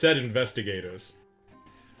are said investigators.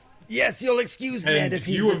 Yes, you'll excuse And Ned if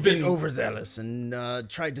he's you a have bit been- overzealous and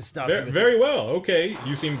tried to stop you. Very, with very well. Okay,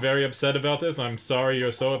 you seem very upset about this. I'm sorry you're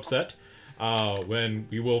so upset. When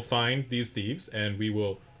we will find these thieves, and we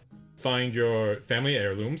will find your family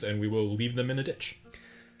heirlooms, and we will leave them in a ditch.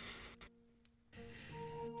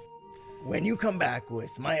 When you come back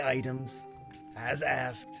with my items, as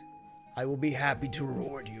asked, I will be happy to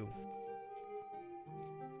reward you.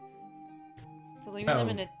 So leaving Well,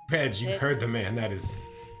 them in a Reg, you ditch. heard the man. That is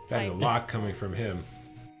a Fine. lot coming from him.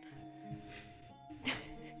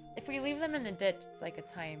 If we leave them in a ditch, it's like a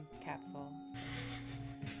time capsule.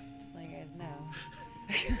 Just let you guys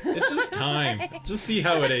know. It's just time. Just see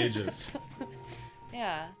how it ages.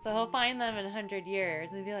 Yeah, so he'll find them in 100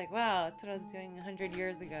 years and be like, wow, that's what I was doing 100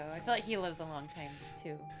 years ago. I feel like he lives a long time,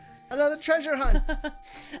 too. Another treasure hunt.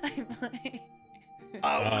 I'm like...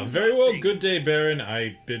 Oh, Very well. Good day, Baron.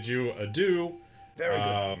 I bid you adieu. Very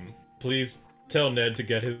good. Please tell Ned to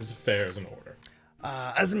get his affairs in order.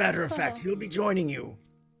 As a matter of fact, he'll be joining you.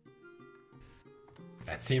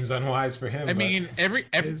 That seems unwise for him. I mean,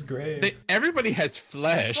 his grave. everybody has Go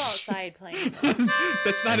flesh. outside playing.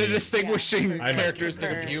 That's not a distinguishing I might characteristic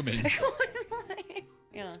of prefer- humans.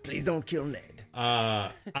 Yeah. Please don't kill Ned.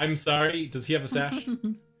 I'm sorry. Does he have a sash?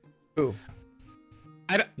 Who?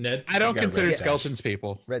 Ned? I don't got a consider red sash. skeletons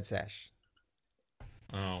people. Red sash.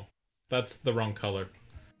 Oh, that's the wrong color.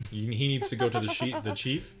 He needs to go to the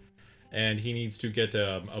chief, and he needs to get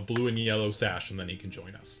a blue and yellow sash, and then he can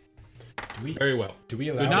join us. Very well. Do we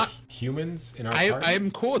allow not- humans in our party?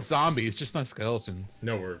 I'm cool with zombies, just not skeletons.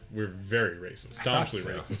 No, we're very racist. thought Staunchly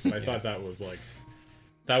so. racist. I thought Yes. that was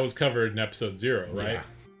that was covered in episode 0, right?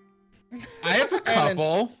 Yeah. I have a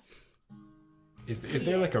couple. Is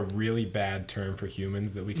there like a really bad term for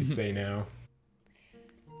humans that we could say now?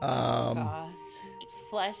 Gosh.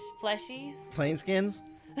 Fleshies? Plainskins?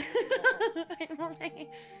 I don't know.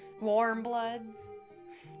 Warm bloods?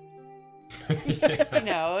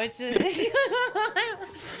 No, it's just...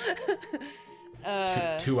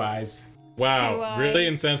 Two eyes. Wow, To, really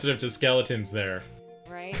insensitive to skeletons there.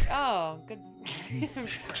 right? Oh, good.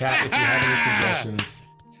 Chat, if you have any suggestions.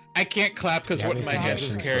 I can't clap because if you have one of any my hands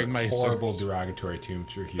is suggestions carrying for my horrible sword. derogatory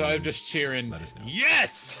terms for So humans. I'm just cheering. Let us know.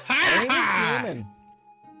 Yes! Ha Anything's ha! human.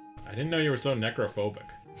 I didn't know you were so necrophobic.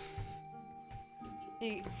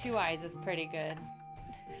 Two eyes is pretty good.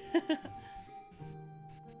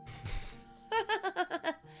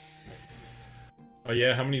 Oh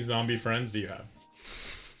yeah, how many zombie friends do you have?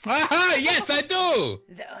 Ha ha! Yes, I do!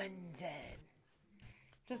 The undead.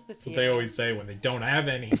 Just a That's few. what they always say when they don't have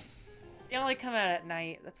any. They only come out at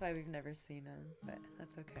night. That's why we've never seen them, but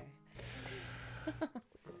that's okay.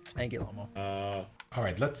 Thank you, Lomo. All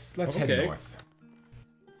right, let's head Okay. north.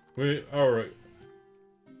 All right.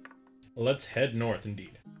 Let's head north,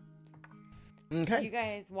 indeed. Okay. You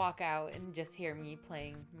guys walk out and just hear me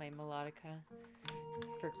playing my melodica,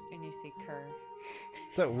 and you see Kerr.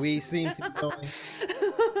 So we seem to be going.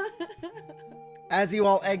 As you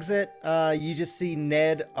all exit, you just see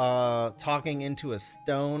Ned talking into a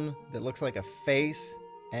stone that looks like a face,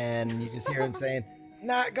 and you just hear him saying,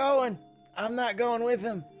 "Not going. I'm not going with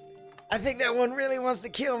him. I think that one really wants to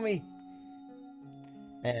kill me."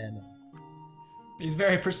 And He's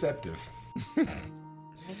very perceptive.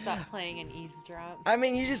 I stopped playing and eavesdrop. I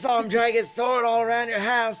mean, you just saw him drag his sword all around your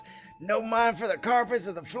house. No mind for the carpets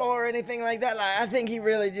or the floor or anything like that. Like, I think he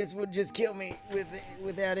really would just kill me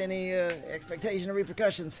without any expectation of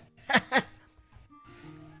repercussions.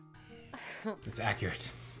 It's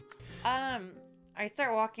accurate. I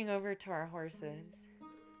start walking over to our horses.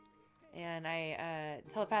 and I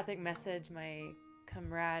telepathic message my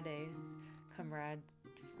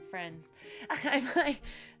friends.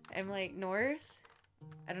 I'm like north.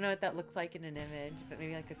 I don't know what that looks like in an image, but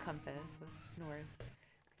maybe like a compass with north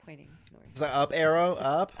pointing north. Is that up arrow?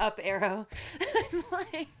 Up? Up arrow. I'm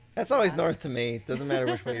like, That's always north to me. It doesn't matter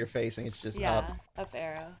which way you're facing. It's just yeah, up. up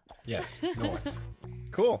arrow. Yes, north.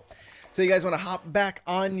 Cool. So you guys want to hop back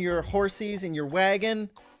on your horsies and your wagon,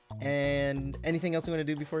 and anything else you want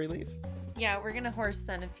to do before you leave? Yeah, we're gonna horse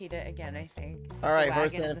centipede it again, I think. All right, The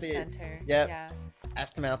horse wagon in the centipede. center. Yep. Yeah.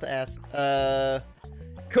 Ass to mouth to ass.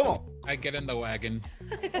 Cool. I get in the wagon.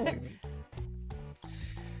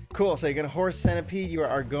 Cool. So you're gonna horse centipede. You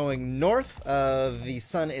are going north. The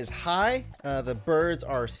sun is high. The birds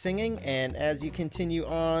are singing, and as you continue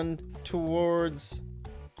on towards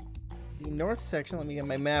the north section, let me get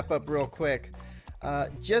my map up real quick.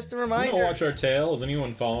 Just a I'm reminder. gonna watch our tail. Is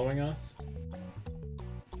anyone following us?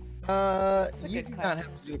 a You good do not question.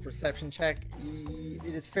 have to do a perception check.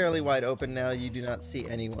 It is fairly wide open now. You do not see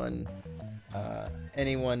anyone.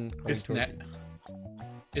 Anyone. coming Is towards Ned, you.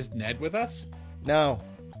 is Ned with us? No.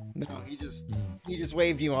 He just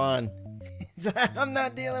waved you on. He's like, I'm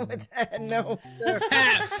not dealing with that. No. Sir.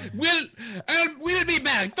 We'll be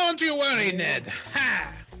back. Don't you worry, Ned.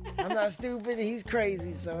 Ha! I'm not stupid. He's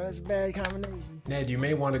crazy, so that's a bad combination. Ned, you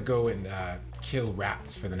may want to go and kill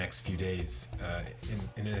rats for the next few days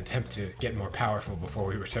in an attempt to get more powerful before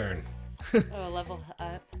we return. Oh, level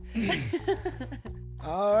up.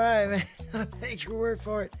 All right, man. I'll take your word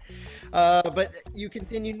for it. But you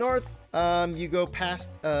continue north. You go past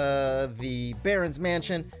the Baron's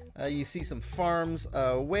mansion. You see some farms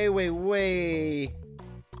way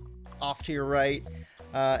off to your right.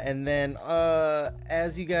 And then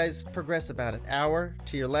as you guys progress about an hour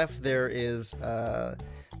to your left, there is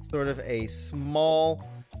sort of a small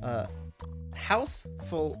house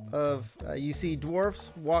full of, you see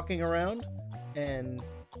dwarfs walking around and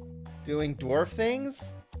doing dwarf things.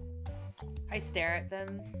 I stare at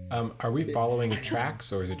them. Are we following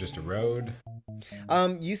tracks or is it just a road?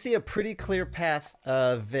 You see a pretty clear path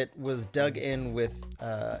that was dug in with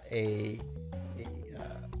a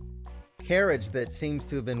carriage that seems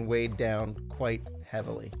to have been weighed down quite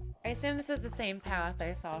heavily. I assume this is the same path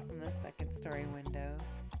I saw from the second story window.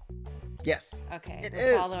 Yes. Okay, It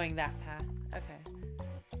we're is. following that path. Okay.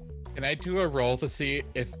 Can I do a roll to see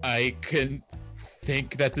if I can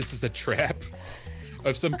think that this is a trap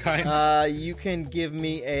of some kind? You can give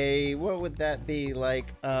me a, what would that be,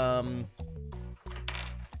 like,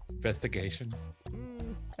 Investigation.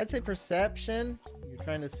 I'd say perception. You're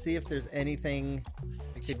trying to see if there's anything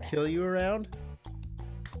that could kill you around.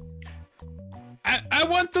 I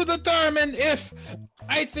want to determine if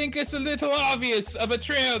I think it's a little obvious of a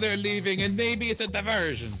trail they're leaving and maybe it's a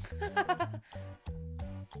diversion.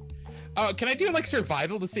 Can I do like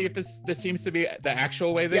survival to see if this seems to be the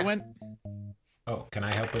actual way they Yeah. went? Oh, can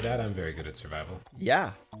I help with that? I'm very good at survival.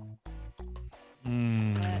 Yeah.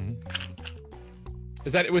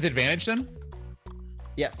 Is that with advantage then?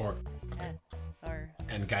 Yes. Or Or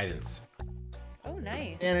and guidance. oh,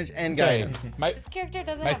 nice. Advantage and Okay. guidance. This character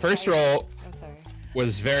doesn't. My have first guidance. roll Oh, sorry.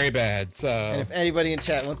 was very bad, so And if anybody in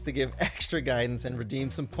chat wants to give extra guidance and redeem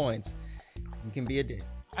some points, you can be a dick.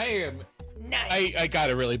 I Nice. I got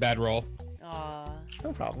a really bad roll. Aw.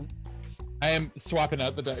 No problem. I am swapping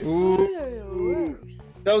out the dice. Ooh.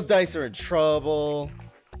 Those dice are in trouble.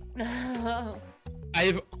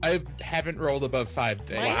 I haven't rolled above 5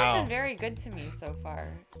 days. Mine have Wow. been very good to me so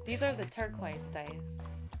far. These are the turquoise dice.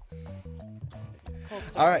 Cool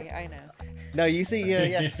story. All right. I know. No, you see,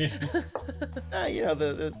 yeah. You know,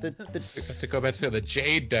 the To go back to the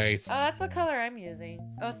jade dice. Oh, that's what color I'm using.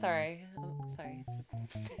 Oh, sorry. Oh, sorry.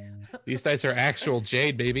 These dice are actual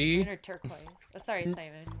jade, baby. Mine are turquoise. Oh, sorry,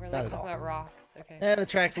 Simon. We're Not like at all. talking about rocks. Okay. the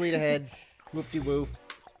tracks lead ahead. Whoop-de-woo.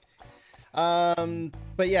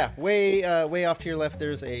 But yeah, way off to your left,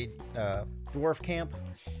 there's a dwarf camp.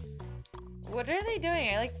 What are they doing?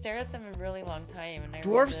 I like stare at them a really long time. And I Dwarf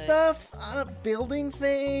rolled a- stuff, building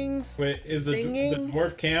things. Wait, is the Singing?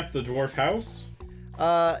 dwarf camp the dwarf house?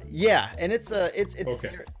 Yeah, and it's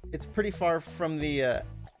Okay. it's pretty far from the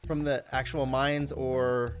actual mines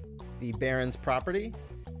or the Baron's property.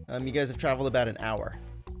 You guys have traveled about an hour.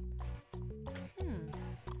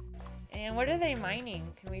 And what are they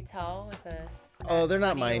mining? Can we tell with a? Oh, they're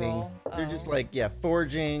not Money mining. roll. They're just Oh. like,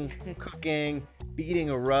 cooking, beating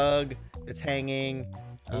a rug that's hanging.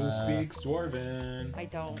 Who speaks dwarven? I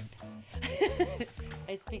don't.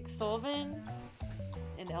 I speak Sylvan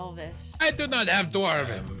and Elvish. I do not have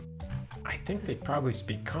dwarven. I think they probably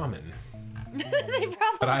speak common. They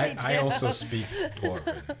probably But I also speak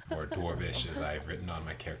Dwarven, or Dwarvish, as I've written on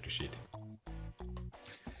my character sheet.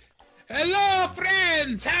 Hello,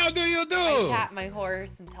 friends. How do you do? I tap my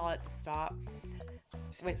horse and tell it to stop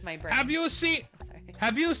with my brain. Have you seen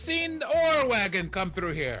the ore wagon come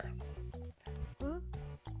through here?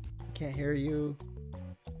 Can't hear you.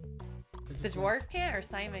 The dwarf can't or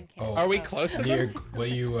Simon can't? Oh. Are we close to them? Will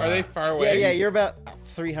you? Are they far Yeah, away? yeah, you're about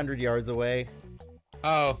 300 yards away.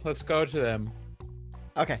 Oh, let's go to them.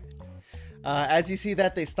 Okay. As you see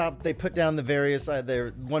that, they stop. They put down the various.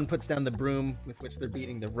 One puts down the broom with which they're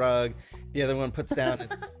beating the rug. The other one puts down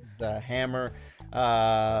the hammer.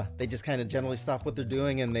 They just kind of generally stop what they're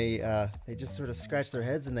doing, and they just sort of scratch their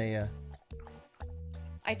heads, and they.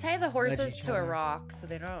 I tie the horses each to a other. rock so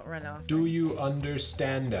they don't run off. Do you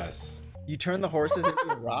understand us? You turn the horses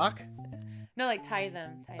into a rock. No, like tie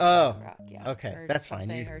them. Tie Oh, them to a rock, yeah. okay, Or that's fine.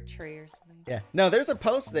 something, You- Or a tree or something. Yeah. No, there's a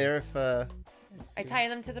post there. If I tie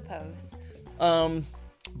them to the post.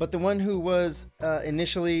 but the one who was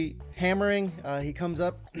initially hammering, he comes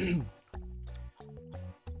up.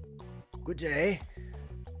 Good day.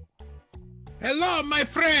 Hello, my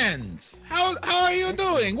friends. How are you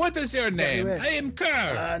doing? What is your name? well. I am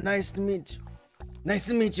Kerr. Nice to meet you. Nice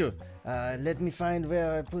to meet you. Let me find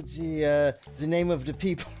where I put the name of the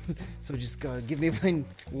people. So just give me one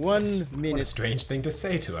What a minute. strange thing to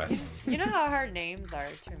say to us. You know how hard names are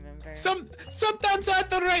to remember. Sometimes I have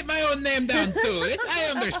to write my own name down too.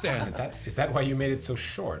 I understand. Is that why you made it so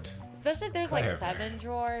short? Especially if there's like Clever. 7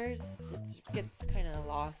 drawers. It gets kind of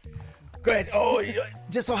lost. Great. Oh,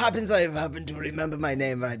 just so happens I happen to remember my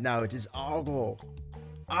name right now. It is Argo.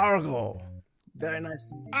 Argo. Very nice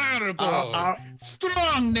to meet you. Argo.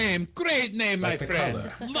 Strong name. Great name, Like my the friend.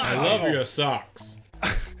 color. I love your socks.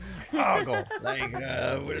 Argo. Like,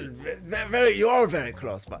 very, you are very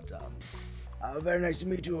close, but very nice to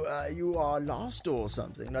meet you. You are lost or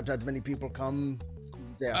something. Not that many people come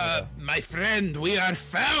there. My friend, we are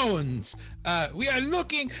found. We are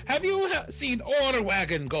looking. Have you seen ore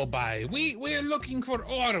wagon go by? We're looking for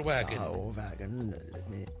ore wagon. Oh, wagon. Let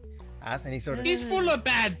me ask any sort of. He's full of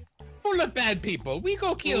bad people. We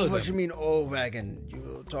go kill What you them. mean, oh, wagon?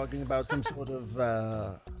 You're talking about some sort of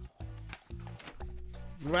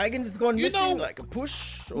wagon that's gone You missing, know- like a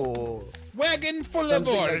push or Wagon full of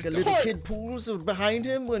something ore. like a little kid pulls behind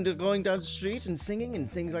him when they're going down the street and singing and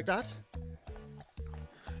things like that.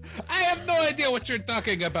 I have no idea what you're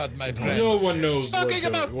talking about, my friend. No one knows Talking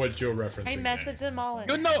about- what you're referencing. I messaged them all in.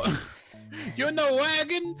 You know,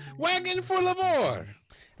 wagon full of ore.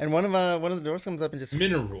 And one of the doors comes up and just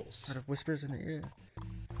Minerals. sort of whispers in their ear.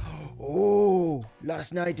 Oh,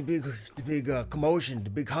 last night the big commotion, the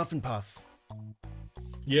big huff and puff.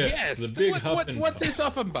 Yes, the big what, huff and what puff. is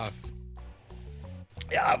huff and puff?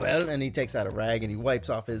 Yeah, well, and he takes out a rag and he wipes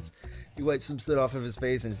some soot off of his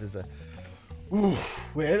face and he says, as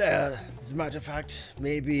a matter of fact,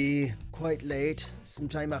 maybe quite late,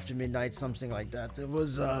 sometime after midnight, something like that. There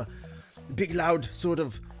was a big loud sort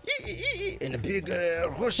of and a big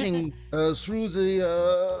rushing through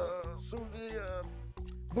the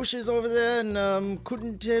bushes over there, and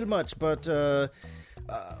couldn't tell much, but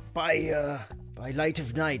by light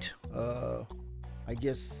of night, I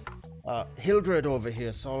guess Hildred over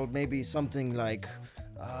here saw maybe something like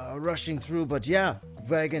rushing through, but yeah,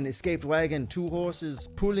 escaped wagon, 2 horses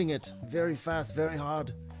pulling it very fast, very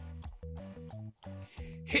hard.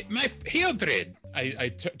 Hildred. I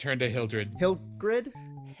turn to Hildred. Hildred?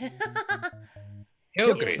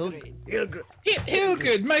 Hildred. Hildred.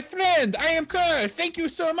 Hildred, my friend, I am Kerr. Thank you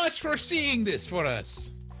so much for seeing this for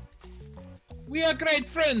us. We are great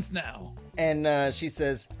friends now. And she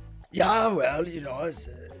says, yeah, well, it's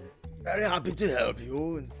very happy to help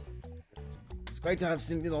you. It's great to have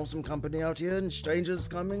some company out here and strangers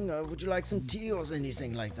coming. Would you like some tea or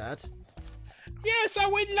anything like that? Yes, I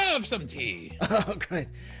would love some tea. Oh, great.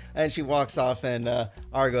 And she walks off, and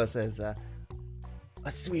Argo says, a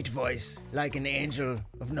sweet voice, like an angel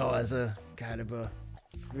of no other caliber.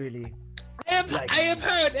 Really. I have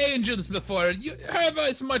heard angels before. Her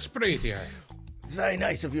voice much prettier. It's very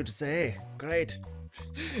nice of you to say. Great.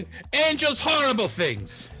 Angels, horrible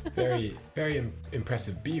things. Very, very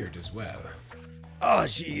impressive beard as well. Oh,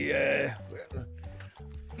 she, well,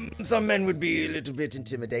 some men would be a little bit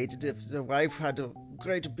intimidated if their wife had a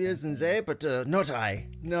greater beard than they, but not I.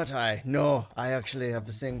 Not I. No, I actually have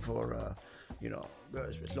a thing for,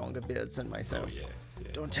 girls with longer beards than myself. Oh, yes.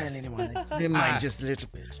 Don't tell anyone. They mind just a little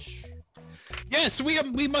bit. Yes,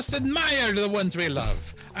 we must admire the ones we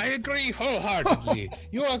love. I agree wholeheartedly.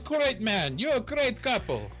 You're a great man. You're a great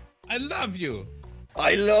couple. I love you.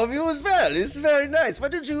 I love you as well. It's very nice. Why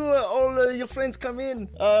don't you all your friends come in?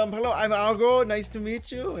 Hello, I'm Argo. Nice to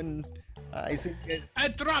meet you. And I think. I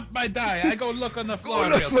dropped my die. I go look on the floor Oh,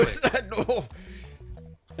 real look, quick. what's that? No.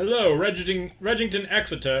 Hello, Regington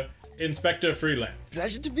Exeter, Inspector Freelance.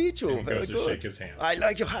 Pleasure to meet you. And he Very goes to good. shake his hand. I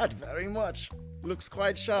like your hat very much. Looks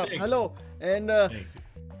quite sharp. Thank Hello. And Thank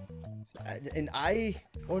you. an eye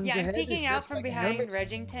on Yeah, the I'm head. peeking Is out that from like a behind helmet?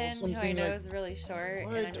 Regington, who I something know like- is really short,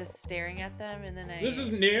 and I'm just staring at them. And then This is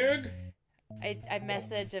Nirg. I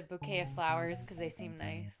message a bouquet of flowers because they seem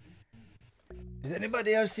nice. Is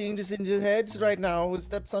anybody else seeing this in your heads right now? Is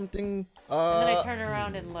that something? And then I turn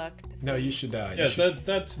around and look. To see. No, you should. Yes,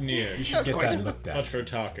 that's Nirg. You should That's get quite that a- looked Much at. for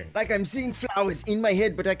talking. Like I'm seeing flowers in my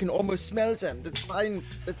head, but I can almost smell them. That's fine.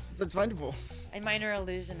 That's wonderful. A minor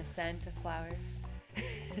illusion, a scent of flowers.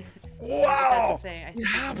 Wow! That's a thing. I It should do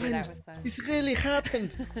happened. that with scent. This really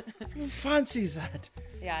happened. Who fancies that?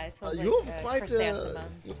 Yeah, it smells You're like quite chrysanthemum.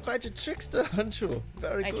 you're quite a trickster, aren't you?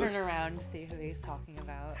 Very I good. turn around to see who he's talking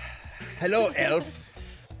about. Hello, elf.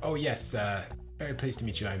 Oh yes, very pleased to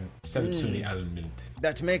meet you. I'm Selipsuni Almilt.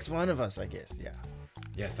 That makes one of us, I guess. Yeah.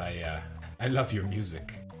 Yes, I love your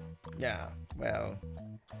music. Yeah. Well,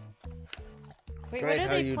 Wait, great what are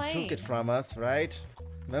how they you playing? took it from us, right?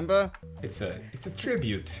 Remember? It's a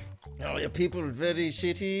tribute. Oh, your people were very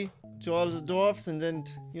shitty to all the dwarfs, and then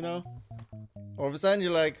all of a sudden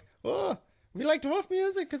you're like, oh, we like dwarf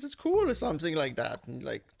music because it's cool or something like that, and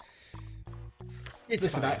like. It's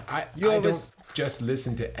Listen, fine. I You don't just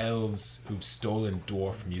listen to elves who've stolen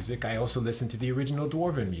dwarf music. I also listen to the original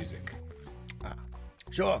dwarven music.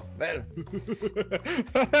 Sure. Well,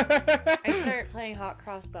 I start playing Hot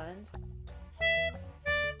Cross Bun.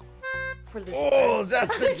 For the oh,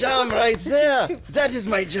 that's the jam right there. That is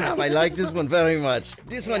my jam. I like this one very much.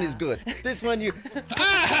 This one is good. This one you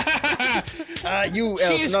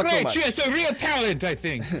elf, She is not so great. much. She has a real talent, I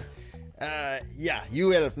think. Yeah,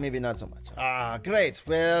 you elf, maybe not so much. Ah, great.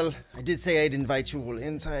 Well, I did say I'd invite you all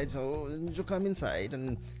inside, so you come inside.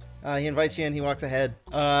 And he invites you in, he walks ahead.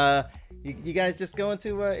 You guys just go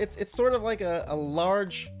into, it's sort of like a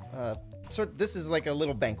large, this is like a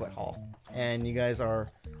little banquet hall. And you guys are,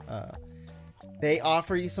 they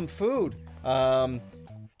offer you some food. How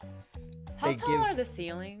they tall give- are the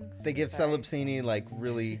ceilings? They give Sorry. Celebsini like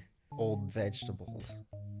really old vegetables.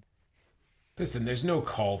 Listen, there's no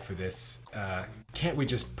call for this. Can't we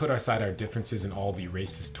just put aside our differences and all be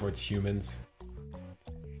racist towards humans?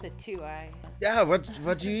 The 2-eye. Yeah,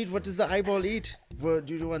 what do you eat? What does the eyeball eat? What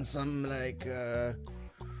do you want? Some like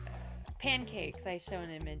Pancakes, I show an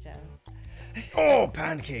image of. oh,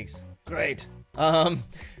 pancakes. Great.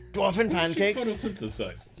 Dwarfen pancakes.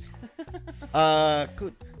 Photosynthesizes.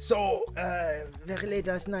 Good. So, very late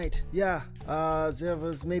last night. Yeah. There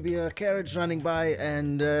was maybe a carriage running by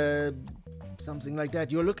and something like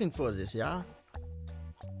that. You're looking for this, yeah?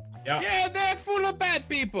 Yeah, they're full of bad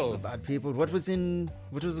people. Bad people. What was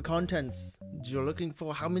the contents you're looking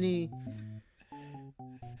for? How many?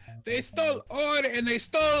 They stole ore and they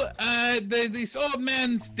stole this old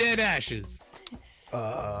man's dead ashes.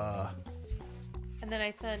 And then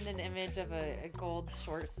I send an image of a gold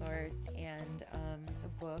short sword and a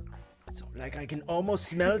book. So, like, I can almost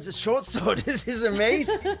smell the short sword. This is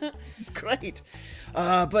amazing. It's great.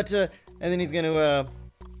 And then he's gonna,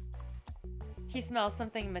 He smells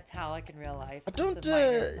something metallic in real life. I It's a don't,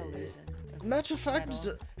 minor illusion of matter of fact,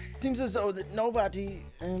 metal. it seems as though that nobody,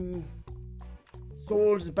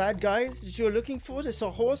 sold the bad guys that you're looking for. They saw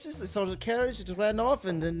horses, they saw the carriage, it ran off,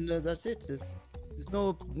 and then that's it. There's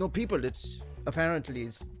no people. It's apparently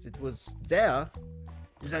it was there.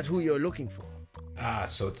 Is that who you're looking for? Ah,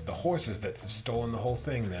 so it's the horses that have stolen the whole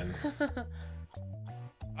thing then.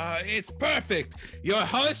 It's perfect. Your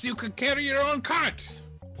horse, you could carry your own cart.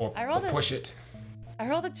 Or, I rolled or a- push it. I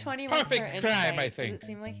rolled a 21 Perfect for crime, insight. I think. Does it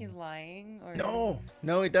seem like he's lying? Or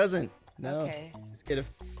No, it doesn't. No. Okay. Just get a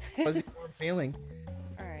fuzzy feeling.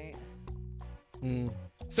 All right.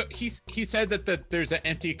 So he said that there's an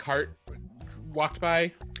empty cart walked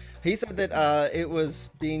by. He said that it was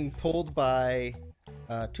being pulled by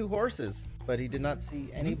 2 horses, but he did not see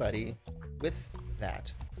anybody with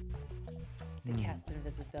that. They cast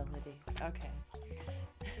invisibility. Okay.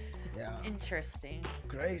 Yeah, Interesting. So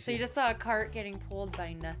crazy. you just saw a cart getting pulled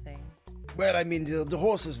by nothing. Well, I mean, the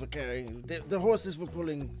horses were carrying. The horses were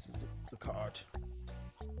pulling the cart.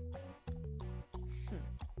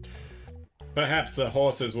 Perhaps the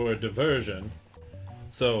horses were a diversion,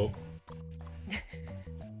 so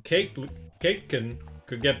Cakekin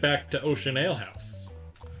could get back to Ocean Ale House.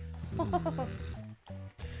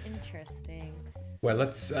 Interesting. Well,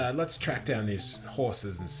 let's track down these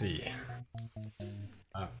horses and see.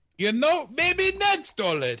 You know, maybe Ned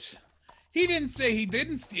stole it. He didn't say he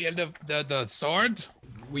didn't steal the sword.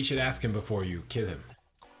 We should ask him before you kill him.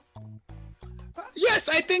 Yes,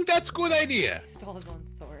 I think that's a good idea. Stole his own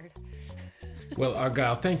sword. Well,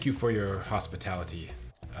 Argyle, thank you for your hospitality.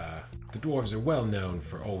 The dwarves are well known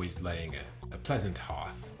for always laying a pleasant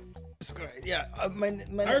hearth. It's great. Yeah, my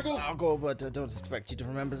name is Argo. Argo, but I don't expect you to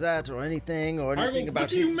remember that or anything Argo, about what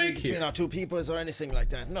do you history make between here? our two peoples or anything like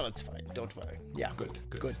that. No, it's fine. Don't worry. Yeah. Good.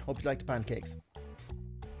 Good. Hope you like the pancakes.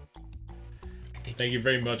 Thank you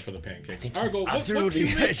very much for the pancakes. Argo, what do Absolutely.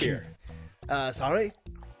 you make here? Sorry?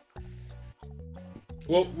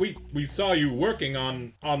 Well, we saw you working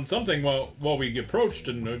on something while we approached,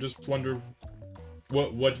 and I just wonder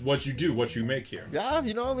what you do, what you make here. Yeah,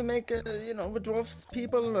 we make, with dwarfs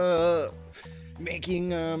people,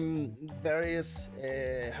 making, various,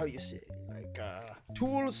 how you say, like,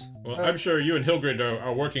 tools. Well, I'm sure you and Hilgrid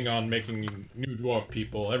are working on making new dwarf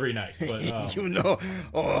people every night, but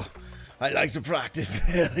I like to practice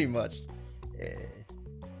very much.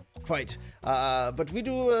 Quite. But we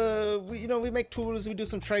do, we make tools, we do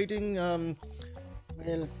some trading,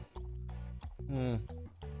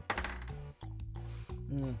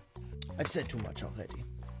 I've said too much already.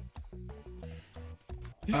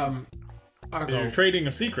 Argo, you're trading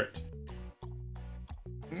a secret.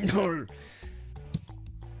 No.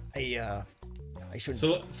 I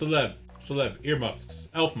shouldn't. Celeb, earmuffs,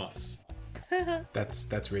 elf muffs. that's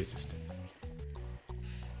racist.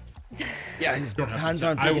 Yeah, his don't have to hands tell-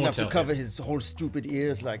 aren't I big won't enough to tell cover him. his whole stupid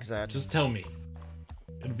ears like that. Just tell me.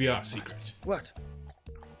 It'll be our secret. What?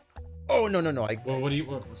 Oh, no. Well, what do you?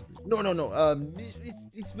 What, No.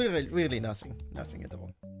 It's really nothing at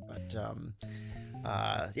all.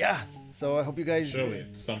 But yeah. So I hope you guys. surely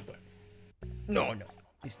it's something. No,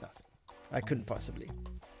 it's nothing. I couldn't possibly.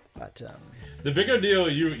 But The bigger deal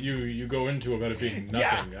you go into about it being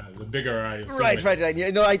nothing, the bigger I assume. right. it-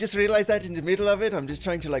 You know, I just realized that in the middle of it. I'm just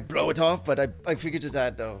trying to like blow it off, but I figured it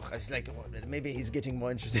out. Oh, I was like, well, maybe he's getting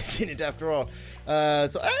more interested in it after all.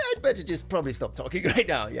 So I'd better just probably stop talking right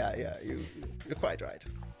now. Yeah. You're quite right.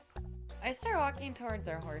 I start walking towards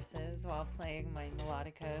our horses while playing my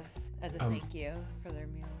melodica as a thank you for their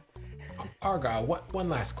meal. Argyle, one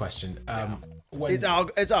last question. When,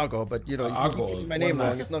 It's Argo, but you Argo, keep my name one wrong.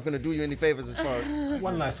 last- It's not going to do you any favors as far as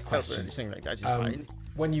one last health or question. anything like that. It's fine.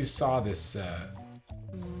 When you saw this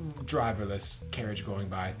driverless carriage going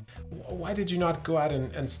by, why did you not go out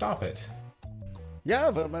and stop it?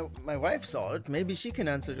 Yeah, but my wife saw it. Maybe she can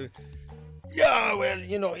answer it. Yeah, well,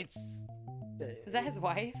 it's Is that his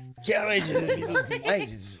wife? carriage in the middle of the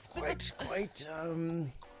night is quite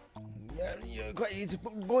it's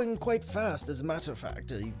going quite fast. As a matter of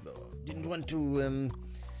fact, I didn't want to.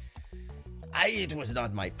 It was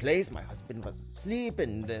not my place. My husband was asleep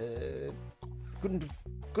and couldn't.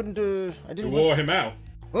 I You didn't. wore him out.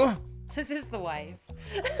 Oh, This is the wife.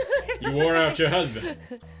 You wore out your husband.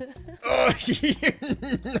 oh,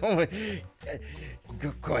 no.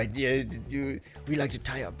 Quite. Yeah, we like to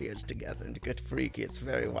tie our beards together and to get freaky. It's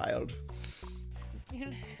very wild. You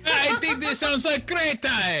know, I think this sounds like a great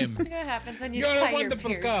time. you know what happens when you You're a tie your wonderful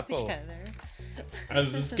beards couple. together.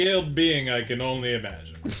 As a scaled being, I can only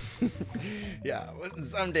imagine. Yeah, well,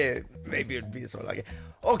 someday maybe it'd be so lucky.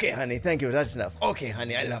 Okay, honey, thank you. That's enough. Okay,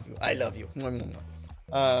 honey, I love you. I love you. Mwah, mwah,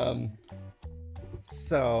 mwah.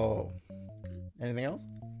 So, anything else?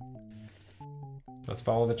 Let's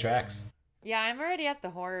follow the tracks. Yeah, I'm already at the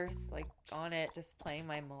horse, like on it, just playing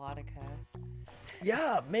my melodica.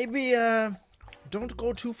 Yeah, maybe don't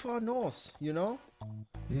go too far north.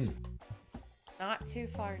 Not too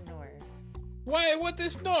far north. Why? What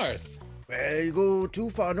is north? Well, you go too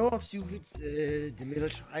far north, you hit the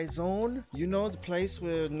military zone. You know, the place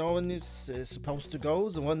where no one is supposed to go,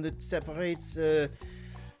 the one that separates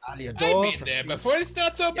Aliador. I've been there before. It's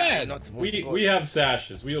not so Yeah, bad. you're not supposed to go. We have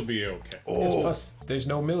sashes. We'll be okay. Oh, Plus, there's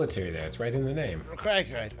no military there. It's right in the name.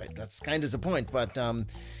 right. That's kind of the point, but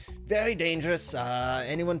very dangerous.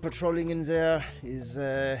 Anyone patrolling in there is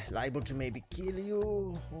liable to maybe kill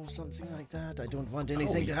you or something like that. I don't want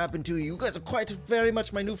anything to happen to you. You guys are quite very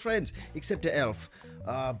much my new friends, except the elf.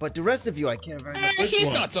 But the rest of you, I care very much. He's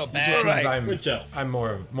one? not so Just bad. means Right. Which elf? I'm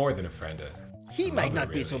more than a friend. He might Mother,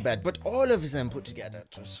 not be so really. bad, but all of them put together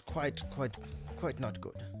just quite not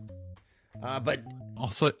good. But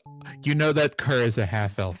Also, you know that Kerr is a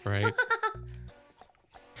half elf, right?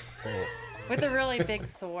 With a really big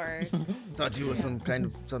sword. thought you were some kind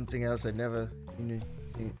of something else. I never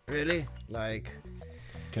really like.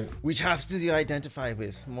 Can, Which halves do you identify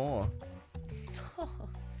with more?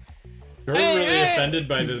 You're really offended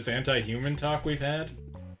by this anti-human talk we've had?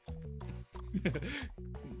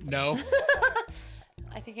 No.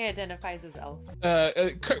 I think he identifies as elf.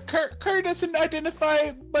 Kerr doesn't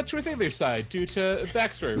identify much with either side due to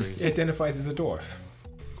backstory reasons. He identifies as a dwarf.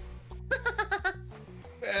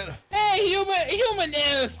 Hey, human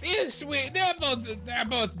elf. Yes, they're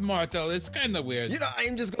both mortal. It's kind of weird. You know,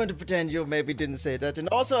 I'm just going to pretend you maybe didn't say that. And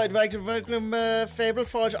also, I'd like to welcome Fable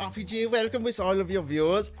Forge RPG. Welcome with all of your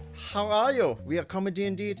viewers. How are you? We are Comedy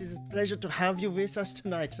D&D. It is a pleasure to have you with us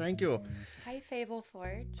tonight. Thank you. Hi, Fable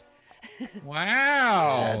Forge.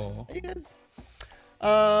 Wow. Hey, guys.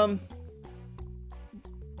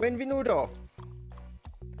 Benvenuto.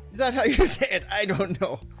 Is that how you say it? I don't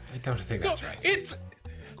know. I don't think that's right.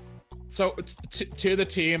 To the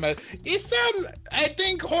team. I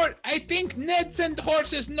think Ned sent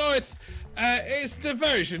horses north. Is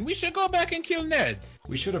diversion. We should go back and kill Ned.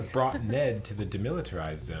 We should have brought Ned to the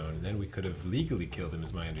demilitarized zone, and then we could have legally killed him,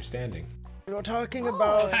 is my understanding. You're talking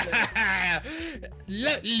about...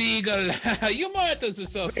 Legal. You mortals are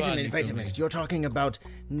so funny. Wait a minute. You're talking about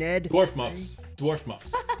Ned... Dwarf muffs. Dwarf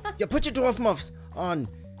muffs. Yeah, put your dwarf muffs on.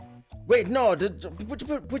 Wait, no,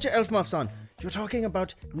 put your elf muffs on. You're talking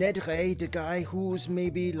about Ned Ray, the guy who's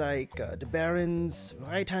maybe like the Baron's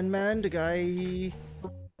right-hand man, the guy...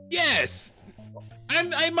 Yes.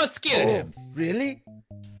 I must kill him. Really?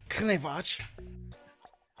 Can I watch?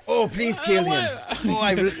 Oh, please kill him. Oh,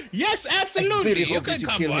 I will... Yes, I absolutely. really You hope that can you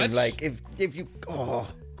come kill watch. him. Like, if you...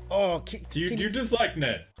 Do you dislike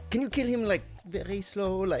Ned? Can you kill him, like, very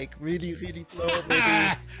slow? Like, really, really slow,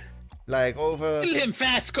 maybe? Like, over... Kill him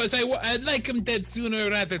fast, because I'd like him dead sooner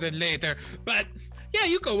rather than later. But, yeah,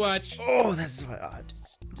 you can watch. Oh, that's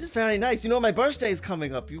just very nice. You know, my birthday is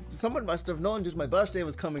coming up. Someone must have known just my birthday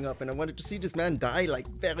was coming up, and I wanted to see this man die, like,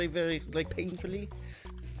 very, very, like, painfully.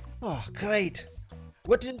 Oh, great.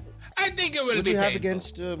 I think it will What be do you have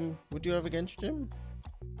painful. what do you have against him?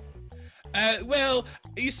 Well,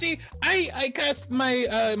 you see, I cast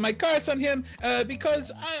my curse on him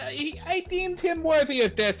because I deemed him worthy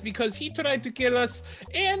of death because he tried to kill us.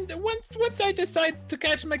 And once I decide to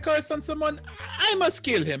catch my curse on someone, I must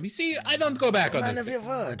kill him. You see, I don't go back on Man this. of your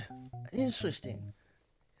word. Interesting.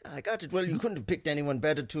 I got it. Well, you couldn't have picked anyone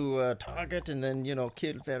better to target and then, you know,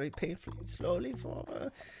 kill very painfully and slowly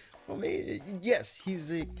for me. Yes,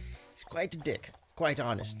 he's quite a dick. Quite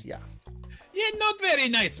honest, yeah. Yeah, not very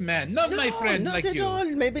nice man. Not my friend not like at you. all.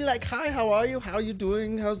 Maybe like, hi, how are you? How you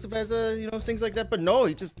doing? How's the weather? You know, things like that. But no,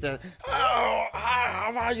 he just, hi,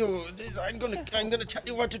 how are you? I'm gonna tell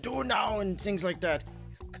you what to do now and things like that.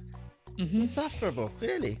 Insufferable,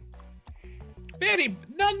 really. Very,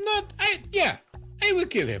 I will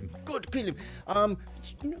kill him. Good, kill him.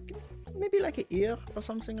 You know, maybe like an ear or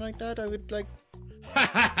something like that. I would like.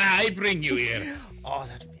 I bring you here. Oh,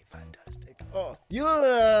 that'd be fantastic. Oh,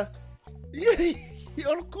 you're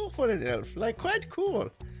cool for an elf. Like, quite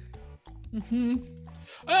cool.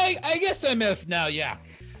 I guess I'm elf now, yeah.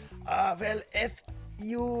 Well, if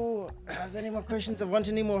you have any more questions or want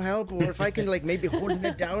any more help, or if I can, like, maybe hold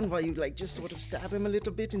it down while you, like, just sort of stab him a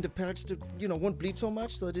little bit in the parts that, you know, won't bleed so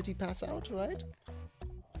much so that he pass out, right?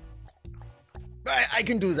 I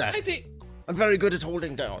can do that. I think... I'm very good at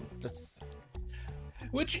holding down. That's...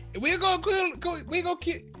 we go kill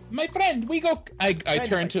my friend. I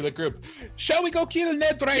turn to the group. Shall we go kill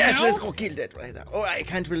Ned right yes, now? let's go kill Ned right now. Oh, I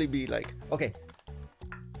can't really be like, okay.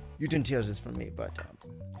 You didn't hear this from me, but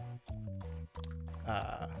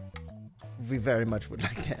we very much would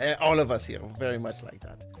like that. All of us here very much like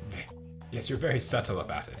that. Yes, you're very subtle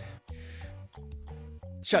about it.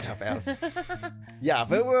 Shut up, Elf. Yeah,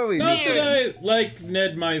 where were we? Not that I like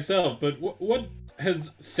Ned myself, but what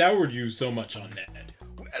has soured you so much on Ned?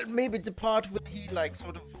 Well, maybe the part where he, like,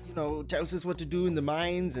 sort of, you know, tells us what to do in the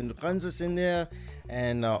mines and runs us in there.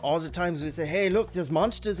 And all the times we say, hey, look, there's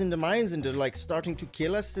monsters in the mines and they're, like, starting to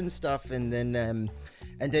kill us and stuff. And then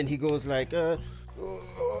he goes like, oh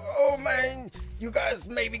man, you guys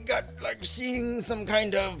maybe got, like, seeing some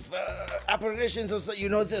kind of apparitions or so. You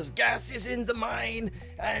know, there's gases in the mine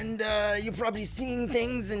and you're probably seeing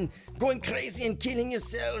things and going crazy and killing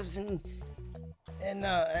yourselves and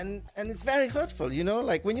it's very hurtful, you know,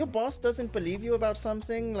 like when your boss doesn't believe you about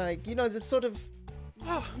something, like, you know, this sort of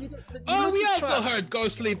we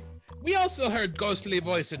also heard ghostly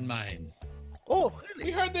voice in mine. Oh, really?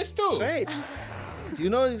 We heard this too. Great. Do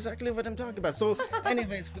you know exactly what I'm talking about? So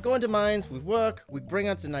anyways, we go into mines, we work, we bring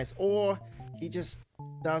out the nice ore. He just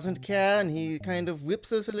doesn't care and he kind of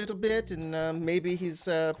whips us a little bit and maybe he's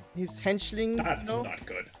henchling. That's you know? not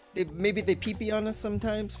good. Maybe they pee-pee on us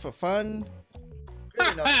sometimes for fun.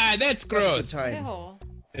 That's gross. Ew.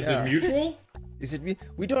 Is it mutual? Is it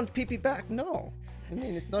we don't pee-pee back? No. I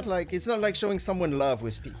mean, it's not like showing someone love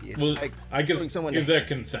with pee-pee. It's Well, like I guess showing someone is there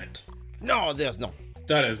consent? No, there's no.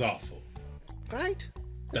 That is awful. Right?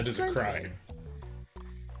 That That's is a what I'm crime. saying.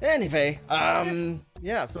 Anyway,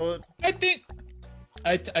 yeah, so I think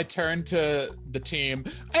I turn to the team.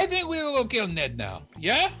 I think we will kill Ned now.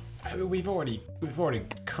 Yeah? I mean, we've already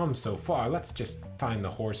come so far. Let's just find the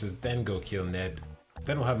horses, then go kill Ned.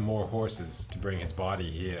 Then we'll have more horses to bring his body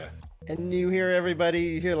here. and you hear everybody,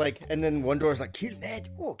 you hear like, and then one door's like, kill Ned,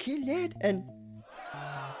 oh, kill Ned, and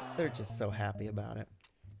they're just so happy about it.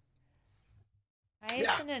 I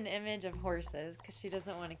sent an image of horses because she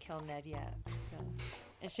doesn't want to kill Ned yet. So.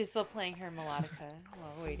 And she's still playing her melodica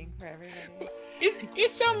while waiting for everybody.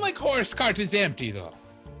 It sounds like horse cart is empty though.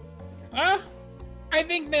 Huh? I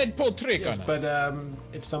think Ned pulled trick Yes, on but us.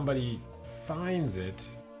 if somebody finds it,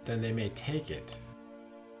 then they may take it.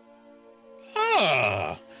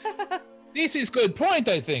 Ah, this is good point.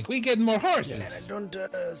 I think we get more horses. Yes. I don't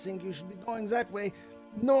think you should be going that way.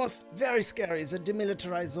 North, very scary. It's a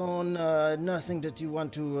demilitarized zone. Nothing that you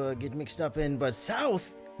want to get mixed up in. But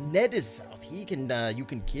south, Ned is south. He can, you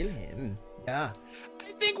can kill him. Yeah.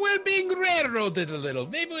 I think we're being railroaded a little.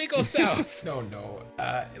 Maybe we go south. No.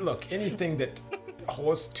 Look, anything that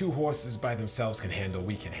two horses by themselves can handle,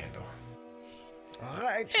 we can handle. All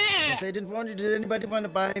right. Since I didn't want you, did anybody want to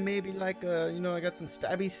buy maybe like, I got some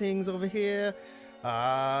stabby things over here.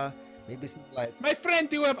 Maybe some like, My friend,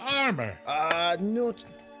 do you have armor?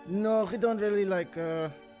 no, we don't really like,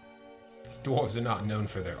 Dwarves are not known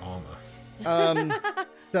for their armor.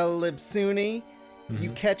 the Libsuni. You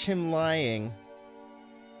catch him lying.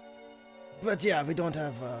 But yeah, we don't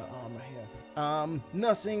have armor here.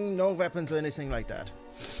 Nothing, no weapons or anything like that.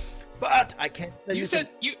 But I can't. You said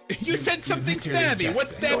you said something literally stabby. just What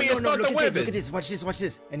said- stabby is not look the at this, weapon? look at this, watch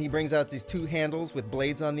this. And he brings out these two handles with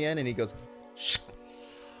blades on the end, and he goes, shh.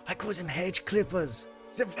 I call them hedge clippers.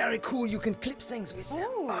 They're very cool. You can clip things with them.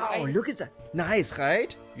 Ooh, Wow, I- look at that. Nice,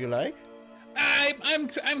 right? You like?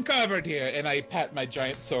 I'm covered here, and I pat my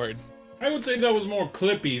giant sword. I would say that was more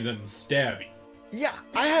clippy than stabby. Yeah,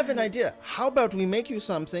 I have an idea. How about we make you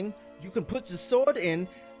something? You can put the sword in,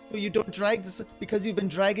 so you don't drag because you've been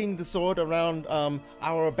dragging the sword around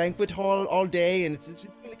our banquet hall all day, and it's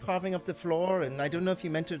really carving up the floor. And I don't know if you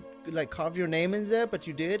meant to like carve your name in there, but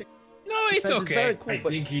you did. No, it's That is okay. very cool. I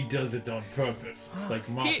But think he does it on purpose, like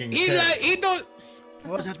mocking. He don't.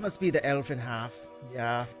 well, that must be the elf in half.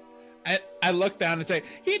 Yeah. I look down and say,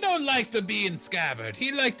 he don't like to be in scabbard.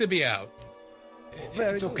 He like to be out.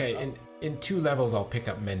 Very It's cool. okay. In 2 levels, I'll pick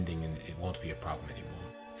up mending, and it won't be a problem anymore.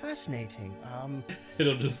 Fascinating.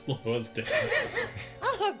 It'll just slow us down.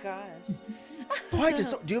 Oh God. Quite a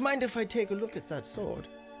sword. Do you mind if I take a look at that sword?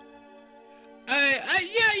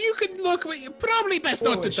 Yeah, you can look, but you probably best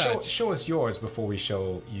not to touch. Show us yours before we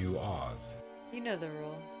show you ours. You know the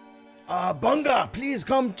rules. Bunga, please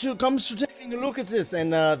come to taking a look at this.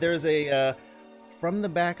 And there's a from the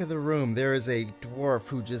back of the room, there is a dwarf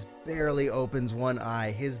who just barely opens one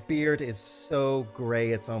eye. His beard is so gray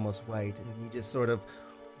it's almost white, and he just sort of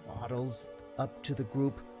waddles up to the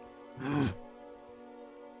group.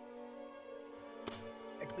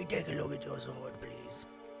 Let me take a look at your sword, please.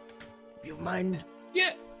 You mind?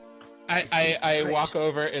 Yeah. I walk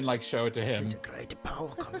over and like show it to him. Such a great power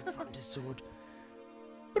coming from this sword.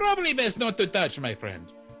 Probably best not to touch, my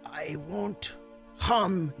friend. I won't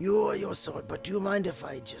harm you or your sword, but do you mind if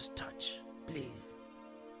I just touch, please?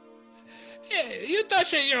 Yeah, you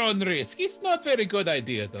touch at your own risk. It's not very good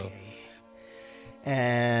idea though.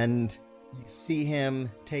 And you see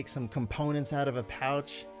him take some components out of a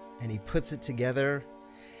pouch, and he puts it together,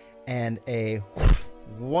 and a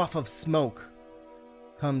waft of smoke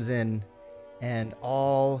comes in, and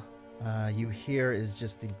all you hear is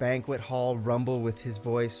just the banquet hall rumble with his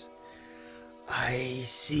voice. I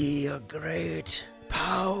see a great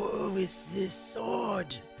power with this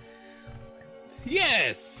sword.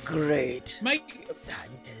 Yes. Great My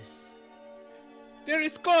sadness. there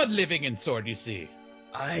is God living in sword, you see.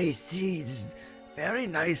 I see. This is very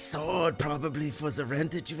nice sword, probably for the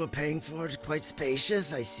rent that you were paying for it. Quite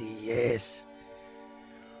spacious, I see, yes.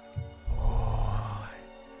 Oh,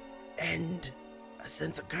 and I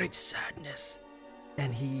sense a great sadness.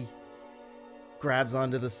 And he grabs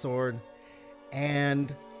onto the sword,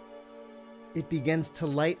 and it begins to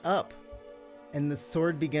light up. And the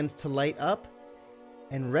sword begins to light up,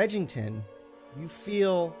 and Regington, you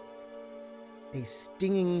feel a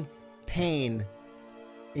stinging pain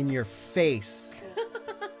in your face.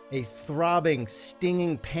 A throbbing,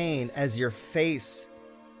 stinging pain as your face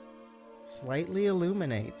slightly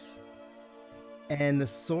illuminates. And the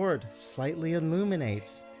sword slightly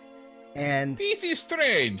illuminates. And This is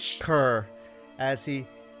strange. Kerr, as he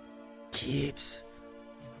keeps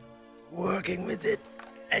working with it,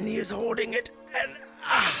 and he is holding it, and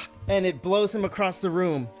and it blows him across the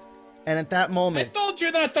room. And at that I moment, told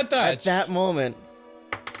you not to touch. at that moment,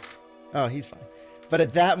 oh, he's fine. But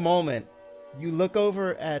at that moment, you look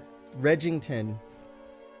over at Regington,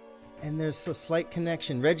 and there's a slight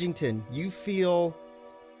connection. Regington, you feel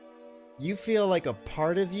like a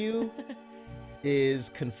part of you is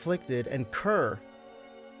conflicted, and Kerr,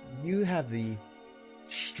 you have the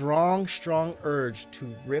strong urge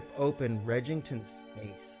to rip open Regington's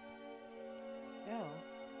face. Ew.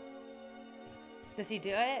 Does he do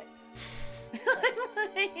it?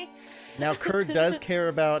 Now, Kerr does care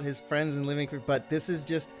about his friends and living, but this is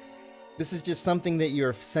just something that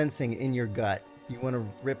you're sensing in your gut. You want to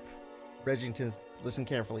rip Regington's, listen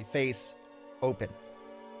carefully, face open.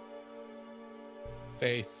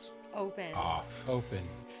 Face Open. Off. open.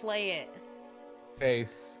 Flay it.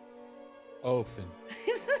 Face open.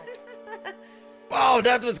 Wow,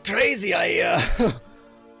 that was crazy. I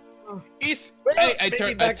I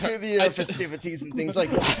maybe back to the festivities and things like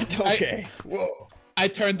that. Okay. Whoa. I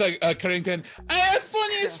turned to Carrington. I have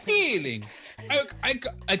funniest feeling.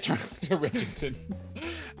 I turned to Richardson.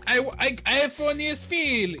 I have funniest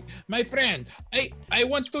feeling, my friend. I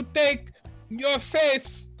want to take your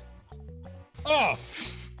face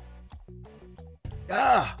off.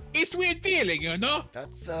 Ah, It's weird feeling, you know.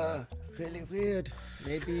 that's really weird.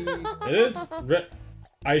 Maybe. It is.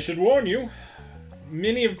 I should warn you.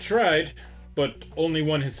 Many have tried, but only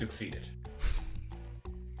one has succeeded.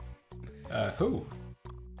 Who?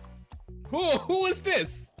 Who is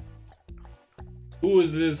this? Who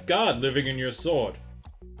is this god living in your sword?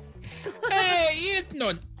 Hey, he is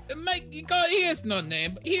no. My God, he has no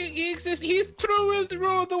name. He exists. He's true will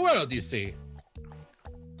rule the world. You see.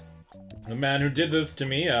 The man who did this to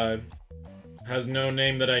me has no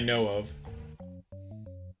name that I know of.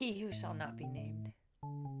 He who shall not be named.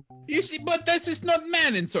 You see, but this is not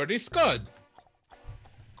man in sword. It's God.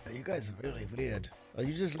 You guys are really weird. Are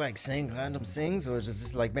you just like saying random things, or does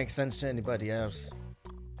this like make sense to anybody else?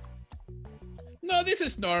 No, this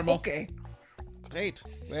is normal. Okay. Great.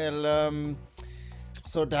 Well,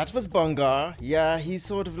 so that was Bungar. Yeah, he's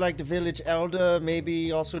sort of like the village elder,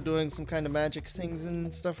 maybe also doing some kind of magic things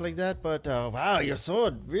and stuff like that. But wow, your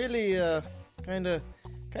sword really kind of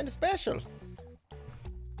special.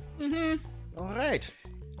 All right.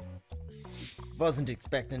 Wasn't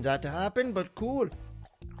expecting that to happen, but cool.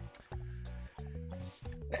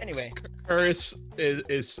 Anyway, Curtis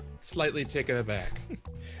is slightly taken aback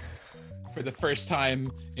for the first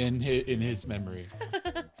time in his memory.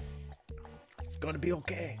 it's gonna be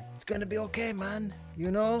okay. It's gonna be okay, man.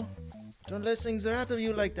 You know? Don't let things out of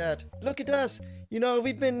you like that. Look at us. You know,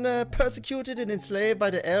 we've been persecuted and enslaved by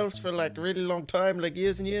the elves for like a really long time, like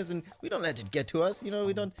years and years, and we don't let it get to us. You know,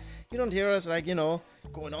 you don't hear us like, you know,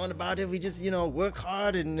 going on about it. We just, you know, work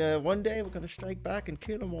hard, and one day we're gonna strike back and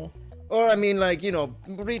kill them all. Or, I mean, like, you know,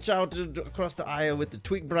 reach out across the aisle with the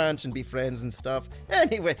twig branch and be friends and stuff.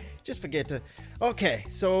 Anyway, just forget to... Okay,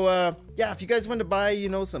 so, yeah, if you guys want to buy, you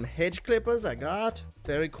know, some hedge clippers, I got.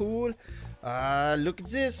 Very cool. Look at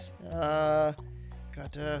this.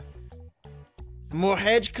 Got, more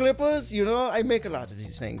hedge clippers, you know? I make a lot of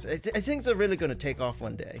these things. I think they're really going to take off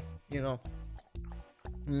one day, you know?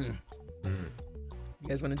 You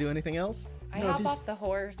guys want to do anything else? I hop off the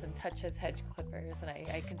horse and touch his hedge clippers, and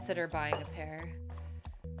I consider buying a pair.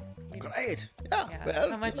 Great. Yeah. Yeah. Well,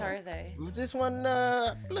 How much you know, are they? This one,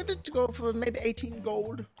 let it go for maybe 18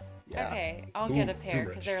 gold. Yeah. Okay, I'll get a pair too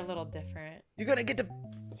because rich. they're a little different. You're gonna get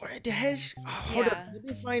the hedge. Oh, hold Yeah. up. Let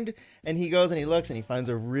me find. And he goes and he looks and he finds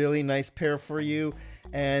a really nice pair for you.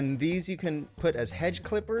 And these you can put as hedge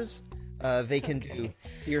clippers. They can do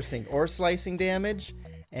piercing or slicing damage,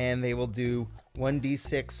 and they will do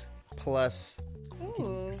 1d6 plus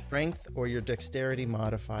Ooh. strength or your dexterity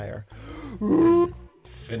modifier.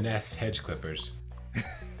 Finesse hedge clippers.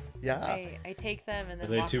 Yeah. I take them and then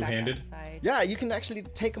Are they walk two-handed? back outside. Yeah, you can actually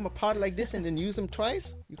take them apart like this and then use them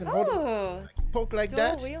twice. You can hold them, Oh, poke like dual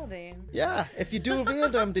that. wielding. Yeah, if you do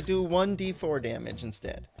wield them, they do 1d4 damage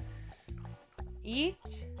instead. Each?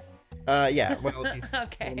 Yeah, well, if you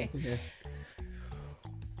Okay.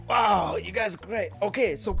 Wow, you guys are great.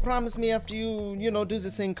 Okay, so promise me after you know, do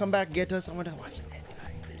this thing, come back, get us. I want to watch it like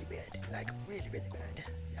really bad. Like really, really bad.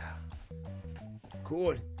 Yeah.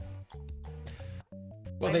 Cool.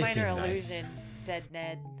 Well, My they minor seem nice. illusion, dead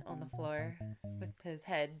Ned on the floor with his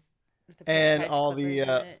head. With the And hedge all clippers the in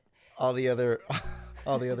it. all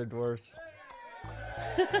the other dwarfs.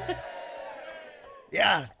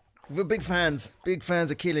 Yeah, we're big fans. Big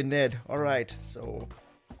fans of killing Ned. All right, so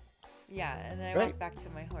Yeah, and then I Right. walk back to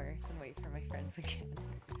my horse and wait for my friends again.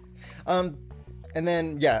 And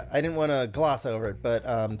then, yeah, I didn't want to gloss over it, but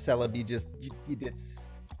Celeb, you did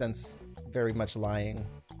sense very much lying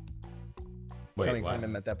Wait, coming what? from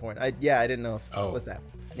him at that point. I didn't know if Oh. what's that.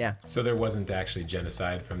 Yeah. So there wasn't actually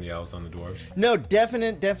genocide from the elves on the dwarves? No,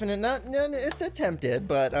 definite, not. No, it's attempted,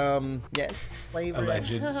 but yeah, it's slavery. Alleged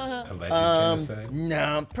genocide?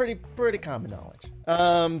 No, pretty common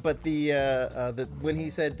knowledge. But the when he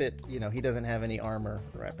said that he doesn't have any armor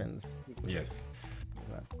or weapons. Yes.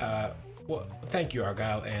 Well, thank you,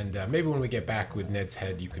 Argyle. And maybe when we get back with Ned's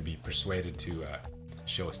head, you could be persuaded to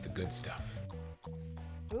show us the good stuff.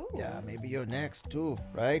 Ooh. Yeah, maybe you're next too,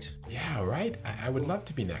 right? Yeah, right. I would love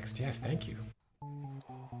to be next. Yes, thank you.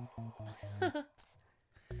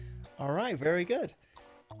 All right, very good.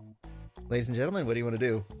 Ladies and gentlemen, what do you want to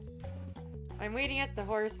do? I'm waiting at the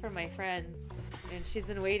horse for my friends, and she's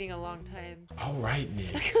been waiting a long time. All right,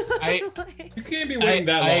 Nick. You can't be waiting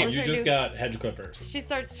that long. You I just do. got hedge clippers. She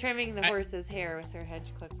starts trimming the horse's hair with her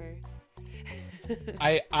hedge clippers.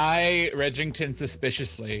 I eye Regington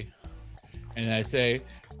suspiciously, and I say,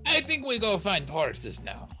 I think we go find horses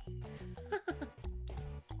now.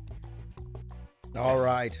 All Yes.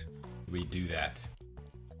 right. We do that.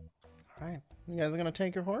 All right. You guys are going to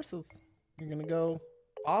take your horses. You're going to go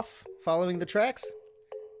off following the tracks.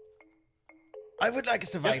 I would like a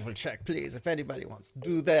survival check, please, if anybody wants to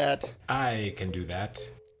do that. I can do that.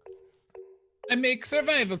 I make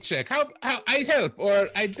survival check. How I help or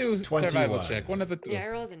I do 21. survival check. One of the two. Yeah, I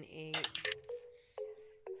rolled an 8.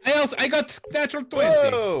 I got natural 20,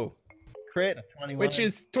 Whoa! Crit, a 21. which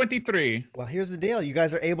is 23. Well, here's the deal. You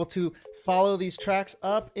guys are able to follow these tracks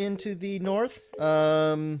up into the north.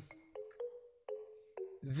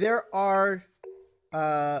 There are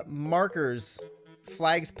markers,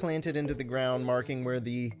 flags planted into the ground marking where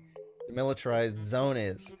the militarized zone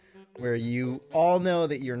is, where you all know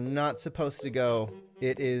that you're not supposed to go.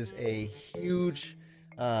 It is a huge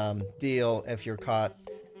deal if you're caught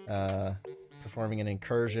performing an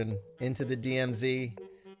incursion into the DMZ.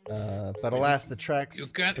 But alas, the tracks... You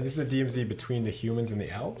got And this is a DMZ between the humans and the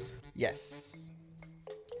elves? Yes.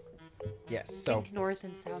 Yes, so... Think North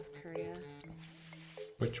and South Korea.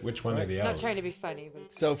 Which one are the Not elves? trying to be funny, but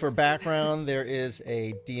it's So for background, there is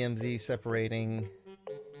a DMZ separating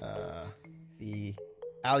the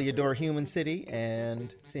Alyador Human City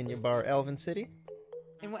and Sinyabar Elven City.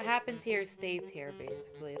 and what happens here stays here,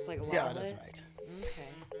 basically. It's like lawless. Yeah, that's right.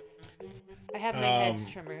 Okay. I have my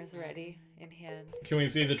hedge trimmers ready in hand. Can we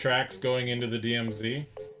see the tracks going into the DMZ?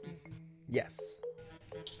 Yes.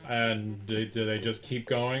 And do they just keep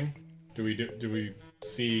going? Do we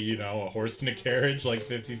see a horse in a carriage like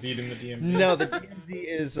 50 feet in the DMZ? No, the DMZ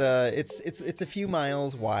is it's a few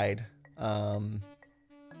miles wide.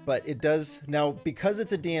 But it does now, because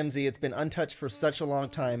it's a DMZ, it's been untouched for such a long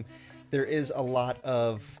time. There is a lot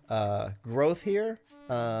of growth here,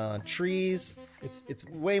 trees. It's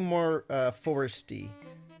way more foresty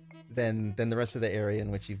than the rest of the area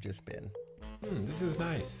in which you've just been. This is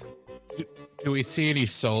nice. Do we see any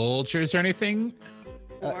soldiers or anything?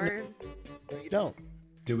 Dwarves, No, you don't.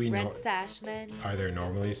 Do we know? red sash men. Are there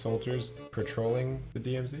normally soldiers patrolling the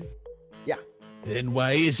DMZ? Yeah. Then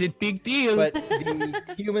why is it big deal? But the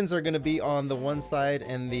humans are going to be on the one side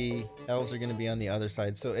and the elves are going to be on the other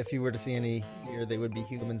side. So if you were to see any here, they would be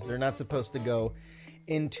humans. They're not supposed to go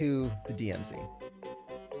into the DMZ.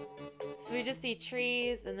 So we just see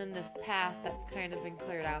trees and then this path that's kind of been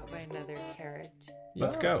cleared out by another carriage.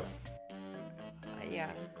 Let's go. Yeah,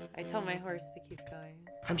 I tell my horse to keep going.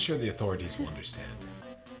 I'm sure the authorities will understand.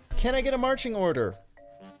 Can I get a marching order?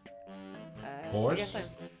 I Horse,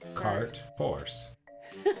 guess I'm cart, first. horse.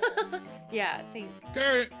 Yeah, I think.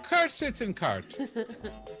 Cart sits in cart.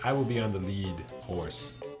 I will be on the lead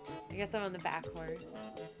horse. I guess I'm on the back horse.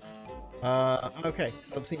 Okay.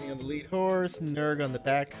 So I'm seeing you on the lead horse, Nerg on the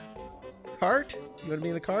back cart. You want to be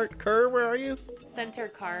in the cart? Kerr, where are you? Center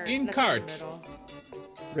cart. In that's cart. In the middle.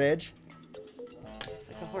 Reg. It's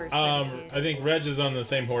like a horse. I think Reg is on the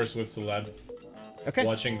same horse with Celeb, Okay.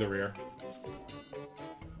 watching the rear.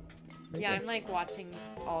 Yeah, I'm like watching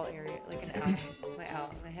all area, like an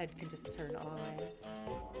owl. My head can just turn all ways.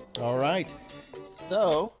 All right.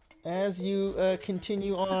 So as you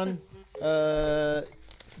continue on, you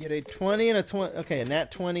get a 20 and a 20. Okay, a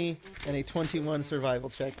nat 20 and a 21 survival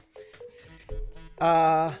check.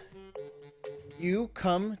 You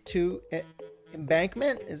come to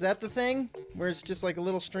embankment. Is that the thing where it's just like a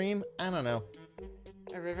little stream? I don't know.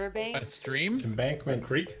 A riverbank. A stream? Embankment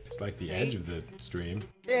Creek? is like the edge of the stream.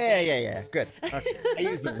 Yeah. Good. Okay. I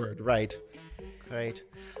used the word right. Right.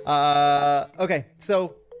 Okay.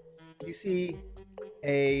 So you see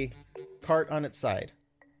a cart on its side.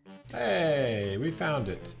 Hey, we found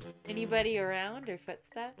it. Anybody around or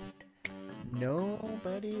footsteps?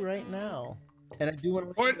 Nobody right now. And I do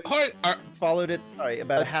want Hort, followed it. Sorry,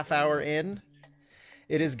 about a half hour in.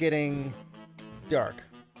 It is getting dark.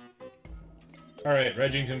 All right,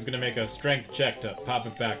 Regington's gonna make a strength check to pop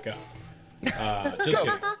it back up. Just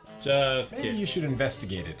kidding. Just Maybe kidding. you should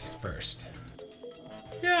investigate it first.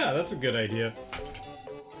 Yeah, that's a good idea.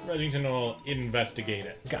 Regington will investigate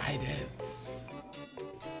it. Guidance.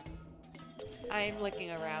 I'm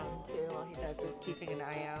looking around too while he does this, keeping an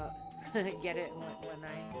eye out. Get it in one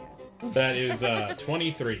eye. Yeah. That is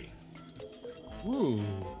 23. ooh.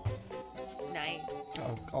 Nice.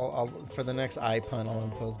 I'll for the next eye pun, I'll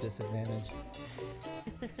impose disadvantage.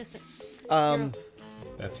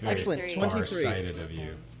 That's very Excellent. 23. far-sighted of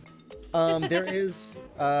you. There is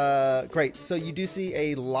great. So you do see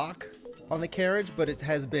a lock on the carriage, but it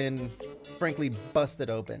has been frankly busted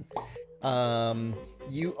open.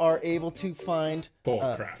 You are able to find Bold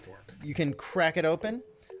craft work. you can crack it open.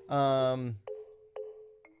 Oh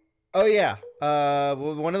yeah.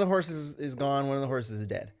 Well, one of the horses is gone, one of the horses is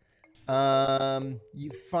dead. You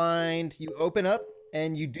open up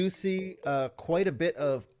and you do see quite a bit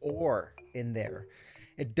of ore in there.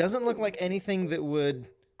 It doesn't look like anything that would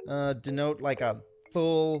denote like a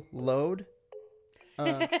full load.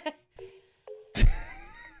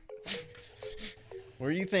 What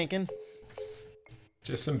are you thinking?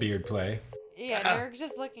 Just some beard play. Yeah, Nurg's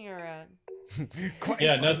just looking around.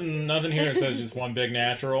 Yeah, nothing here. It says just one big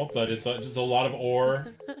natural, but it's just a lot of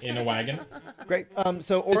ore in a wagon. Great.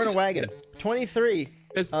 So ore in a wagon. 23.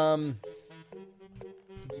 Is-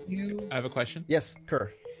 You. I have a question. Yes,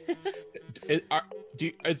 Kerr. Are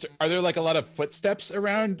there like a lot of footsteps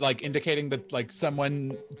around, like indicating that like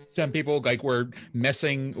some people like were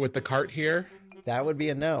messing with the cart here? That would be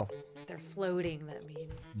a no. They're floating, that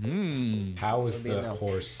means. How was That'd be a the no.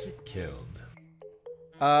 horse killed?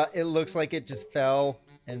 It looks like it just fell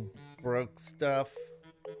and broke stuff.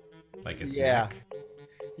 Like its Yeah. neck?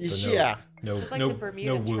 So Yeah. No, It's like no, the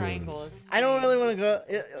Bermuda no Triangle. wounds. is I don't strange. really want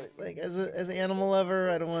to go like as an animal lover.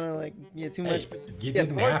 I don't want to like too Hey, much. But just, you yeah,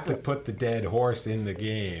 didn't the horse have to put the dead horse in the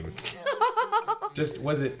game. Just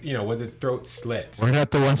was its throat slit? We're not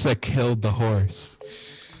the ones that killed the horse.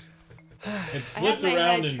 It slipped my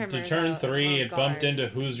around head to trimmers turn out 3. on It bumped guard. into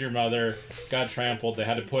Who's Your Mother, got trampled. They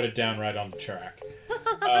had to put it down right on the track.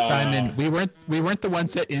 Simon, we weren't the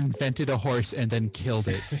ones that invented a horse and then killed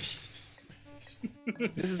it. This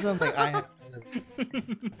is something I have.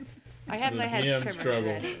 I have The my head DM trimmers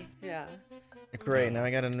struggles. ready. Yeah. Great. Now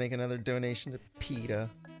I got to make another donation to PETA.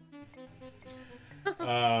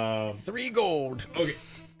 3 gold. Okay.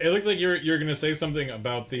 It looked like you're gonna say something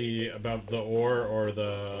about the ore or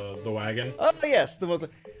the wagon. Oh yes, the most.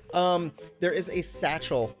 There is a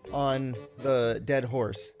satchel on the dead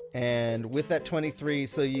horse, and with that 23,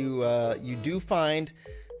 so you do find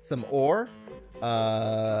some ore.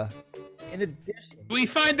 In addition, Do we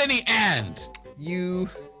find any you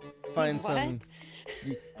find What? some.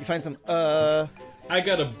 You find some. I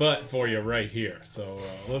got a butt for you right here. So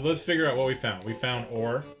let's figure out what we found. We found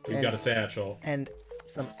ore. We've And- got a satchel. And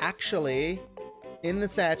some actually, in the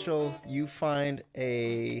satchel, you find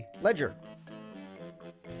a ledger.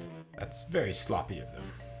 That's very sloppy of them.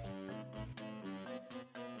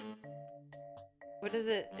 What is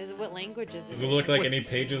it? What language is it? Does it look like any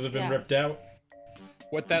pages have been Yeah. ripped out?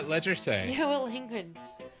 What that ledger say? Yeah, what language?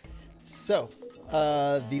 So,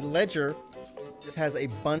 the ledger just has a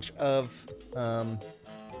bunch of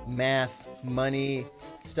math, money,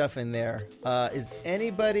 stuff in there. Is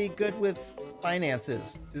anybody good with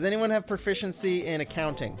finances? Does anyone have proficiency in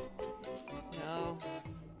accounting? No.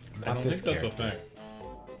 I don't this think that's a character. thing.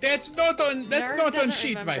 That's not on Nerd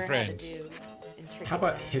sheet, doesn't my remember how to friend. do intricate How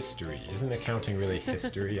about math. history? Isn't accounting really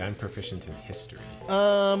history? I'm proficient in history.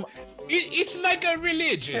 It's like a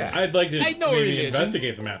religion. Yeah. I'd like to I know maybe religion.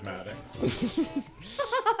 investigate the mathematics.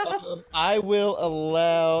 I will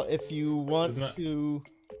allow if you want Isn't that- to.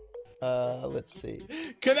 Let's see.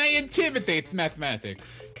 Can I intimidate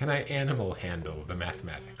mathematics? Can I animal handle the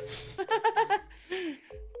mathematics?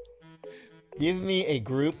 Give me a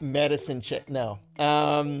group medicine check. No.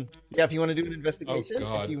 Yeah, if you want to do an investigation.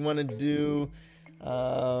 God. If you want to do,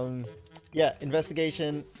 yeah,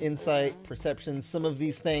 investigation, insight, perception, some of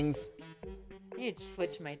these things. I need to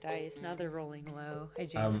switch my dice. Now they're rolling low. I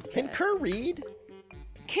jinxed Can it. Kerr read?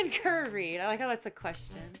 Can Kerr read? I like how that's a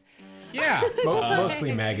question. Yeah.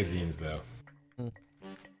 Mostly magazines, though.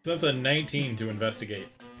 That's a 19 to investigate.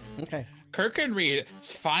 Okay. Kirk can read.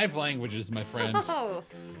 It's 5 languages, my friend. Oh,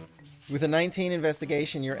 With a 19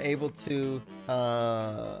 investigation, you're able to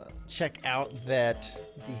check out that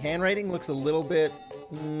the handwriting looks a little bit.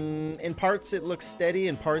 In parts, it looks steady.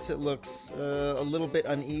 In parts, it looks a little bit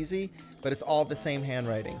uneasy. But it's all the same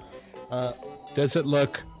handwriting. Does it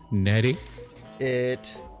look netty?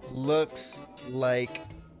 It looks like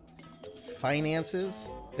finances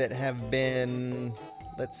that have been,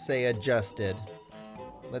 let's say, adjusted.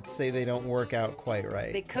 Let's say they don't work out quite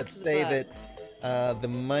right. They cooked Let's the say books. that the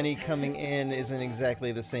money coming in isn't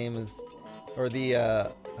exactly the same as, or the,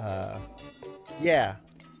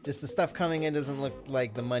 just the stuff coming in doesn't look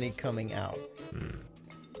like the money coming out.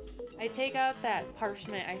 I take out that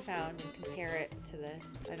parchment I found and compare it to this.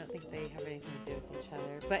 I don't think they have anything to do with each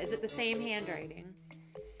other. But is it the same handwriting?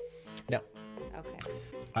 No.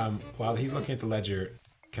 Okay. While he's looking at the ledger,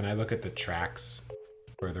 can I look at the tracks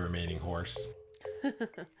for the remaining horse?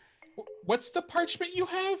 What's the parchment you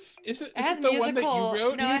have? Is it has the one that musical- you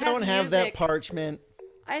wrote? no, You it has don't have that music. parchment.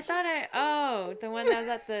 I thought the one that was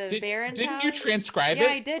at the Baron's Didn't house? you transcribe it?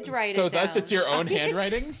 Yeah, I did write So it down. thus it's your own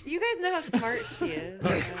handwriting? You guys know how smart she is.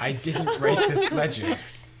 I didn't write this ledger.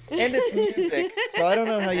 And it's music. So I don't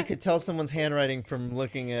know how you could tell someone's handwriting from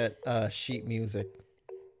looking at sheet music.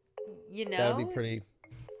 You know? That would be pretty.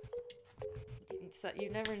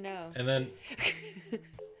 You never know. And then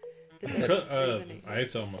Did that I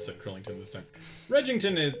almost said Krillington this time.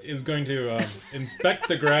 Regington is going to inspect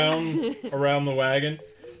the grounds around the wagon,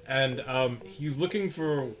 and he's looking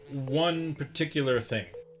for one particular thing.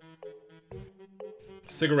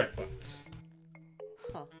 Cigarette butts.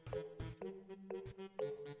 Huh.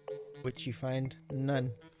 Which you find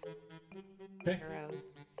none. Hero.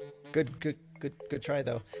 Good try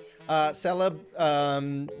though. Celeb,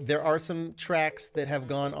 there are some tracks that have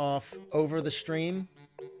gone off over the stream.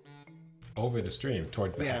 Over the stream,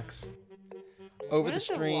 towards the Yeah. hex. Over What the if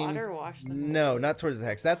the stream. water washed them No, not towards the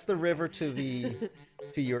hex. That's the river to the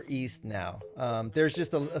to your east now. There's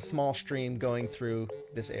just a small stream going through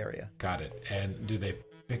this area. Got it. And do they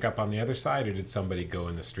pick up on the other side, or did somebody go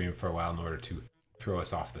in the stream for a while in order to throw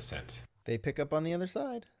us off the scent? They pick up on the other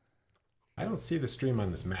side. I don't see the stream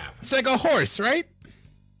on this map. It's like a horse, right?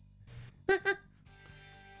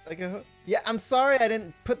 Yeah, I'm sorry I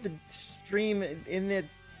didn't put the stream in it.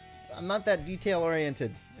 I'm not that detail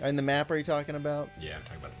oriented. In the map, are you talking about? Yeah, I'm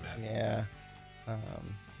talking about the map. Yeah.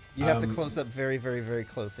 You have to Um, close up very, very, very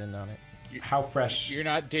close in on it. How fresh? You're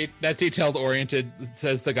not that detailed oriented,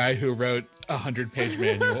 says the guy who wrote a 100-page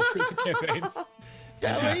manual for the campaign.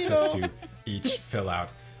 Yeah, and well, asked you us know. to each fill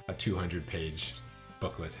out a 200-page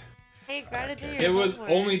booklet. Hey, gotta do your It was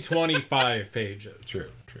homework. only 25 pages. True.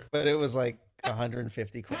 But it was like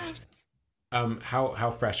 150 questions.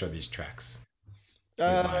 How fresh are these tracks?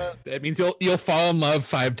 That means you'll fall in love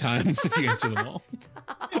 5 times if you answer them all.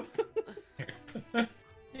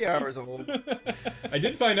 3 hours old. I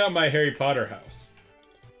did find out my Harry Potter house.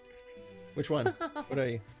 Which one? What are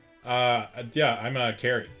you? Yeah, I'm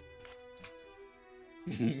Carrie.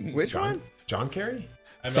 Which John? one? John Kerry?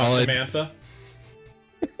 I'm Solid. Samantha.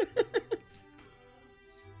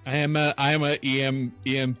 I am a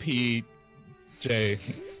EMPJ.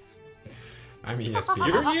 I'm ESP.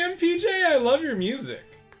 You're EMPJ. I love your music.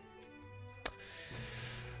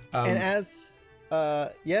 And as,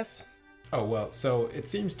 yes? Oh, well, so it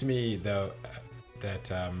seems to me, though,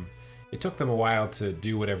 that it took them a while to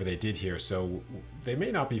do whatever they did here, so they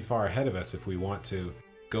may not be far ahead of us if we want to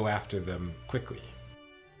go after them quickly.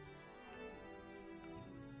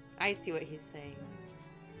 I see what he's saying.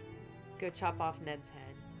 Go chop off Ned's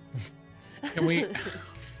head. Can we?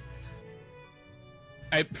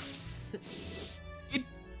 I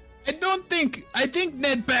don't think. I think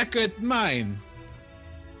Ned back at mine.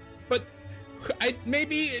 But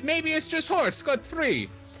maybe it's just horse got free.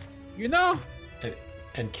 You know?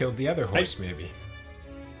 And killed the other horse, maybe.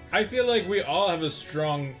 I feel like we all have a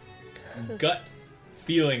strong gut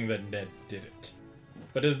feeling that Ned did it.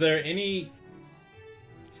 But is there any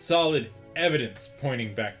solid evidence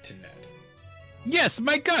pointing back to Ned? Yes,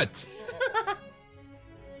 my gut.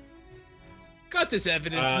 Gut is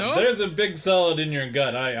evidence, no? There's a big solid in your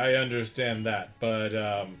gut. I understand that, but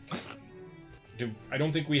I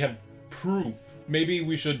don't think we have proof. Maybe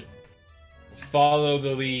we should follow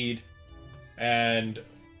the lead and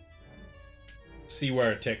see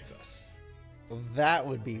where it takes us. Well, that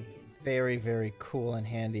would be very, very cool and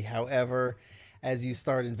handy. However, as you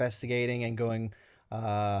start investigating and going,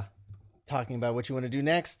 talking about what you want to do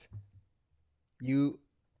next, you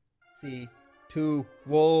see 2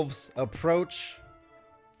 wolves approach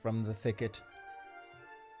from the thicket.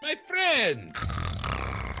 My friends.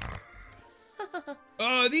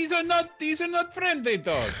 Oh, these are not friendly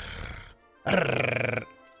dog.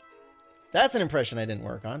 That's an impression I didn't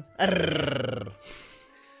work on. Arrrr.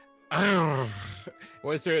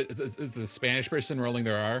 Was there? Is the Spanish person rolling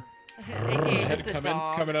their R? AKA Had just a coming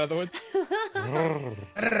dog. out of the woods.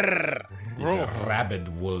 These are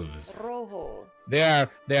rabid wolves. Rojo. They are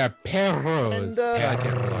perros. And,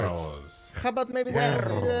 Perros. How about maybe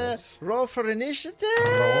Perros. roll for initiative?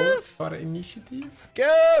 Roll for initiative.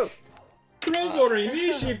 Go! Roll for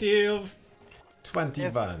initiative.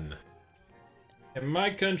 21. In my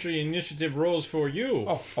country, initiative rolls for you.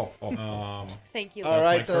 Oh. Thank you. All That's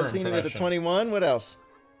right, my so I've current seen it with a profession. 21. What else?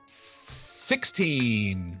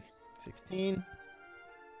 16. 16.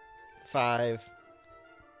 5.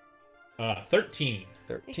 13.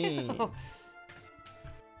 13.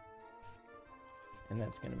 And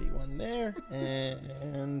that's going to be one there.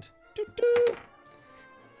 And doo-doo.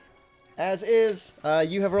 As is,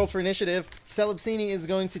 you have rolled for initiative. Celebsini is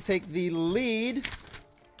going to take the lead.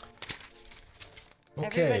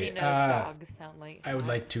 Everybody Okay. knows dogs sound like. I would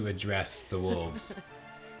like to address the wolves.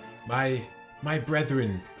 My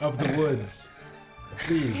brethren of the woods.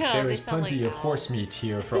 Please, Yeah, there they is sound plenty like of horse meat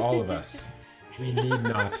here for all of us. We need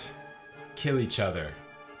not kill each other.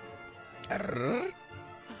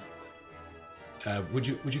 Would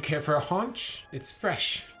you care for a haunch? It's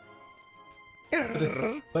fresh.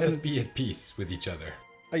 Let us be at peace with each other.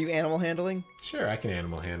 Are you animal handling? Sure, I can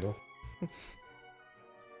animal handle.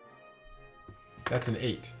 That's an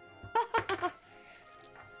 8.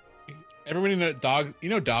 Everybody know dog. You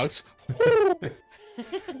know dogs.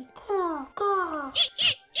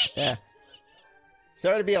 Yeah.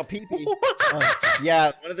 Sorry to be all pee-pee.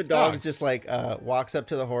 Yeah, one of the dogs Dogs. just like walks up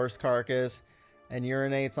to the horse carcass and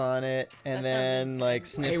urinates on it, and That then sounds like intense.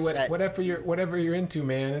 sniffs Hey, at... whatever you're into,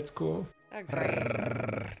 man, it's cool. Oh, great.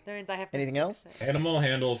 That means I have to Anything else? fix it. Animal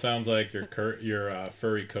handle sounds like your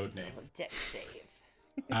furry code name. Deck save.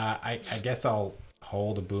 I guess I'll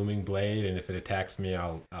hold a booming blade, and if it attacks me,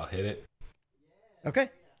 I'll hit it. Okay.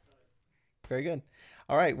 Very good.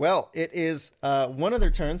 All right, well, it is one of their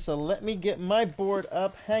turns, so let me get my board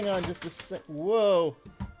up. Hang on just a sec. Whoa.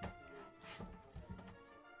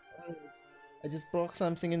 I just broke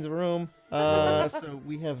something in the room. So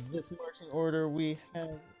we have this marching order. We have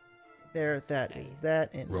there. That is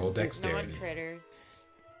that. And Roll this- dexterity. Non-critters.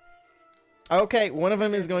 Okay, one of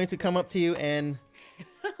them is going to come up to you and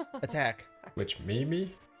attack. Which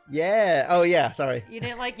me? Yeah. Oh, yeah. Sorry. You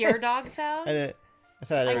didn't like your dog sounds? I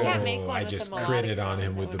thought I it can't was. make one I with the just melodic critted on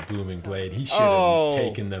him tone. with the That would booming suck. blade. He should have Oh.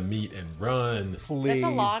 taken the meat and run. Please.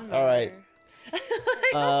 That's a lawnmower. All right.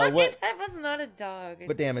 What That was not a dog.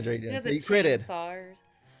 what damage are you It doing? has So a you critted.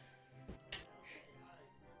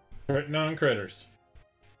 chainsaw. Non-critters.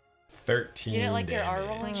 13 You didn't like your R damage.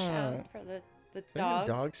 rolling sound for the Do I have dog?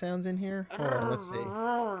 dog sounds in here? Hold on, let's see.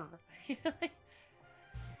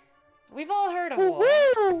 We've all heard of wolves.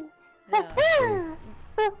 Yeah.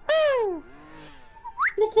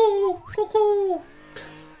 Cuckoo, cuckoo.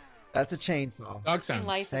 That's a chainsaw. Dog sounds.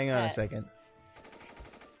 Life Hang of on a pets. second.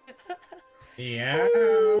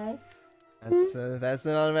 Meow. That's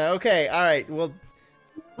an automatic. Okay, all right. Well,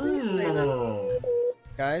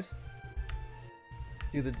 guys,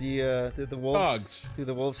 do the wolves? Dogs. Do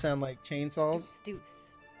the wolves sound like chainsaws? Stoops.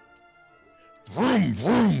 Vroom,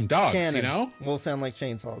 vroom. Dogs, Cannon. you know? Wolves sound like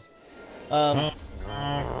chainsaws.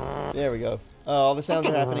 There we go. Oh, all the sounds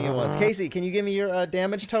are happening at once. Casey, can you give me your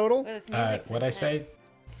damage total? Well, this music's What'd I say? intense.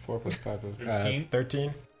 4 plus 5 plus 13?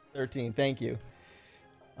 13. 13. Thank you.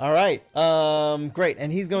 All right. Great.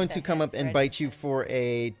 And he's going to That come up hits and right. bite you for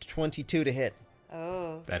a 22 to hit.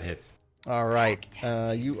 Oh. That hits. All right.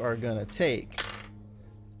 You are gonna take.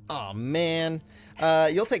 Oh man.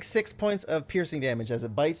 You'll take 6 points of piercing damage as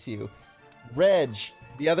it bites you. Reg,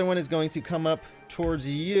 the other one is going to come up towards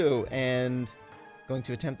you and going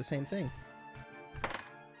to attempt the same thing.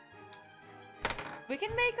 We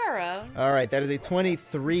can make our own. All right. That is a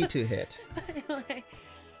 23 to hit.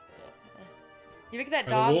 You make that Are the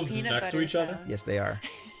dog wolves peanut next to butter each other? sound. Yes, they are.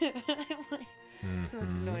 I'm like, it's the most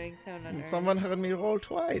annoying sound on earth. Someone heard me roll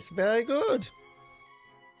twice. Very good.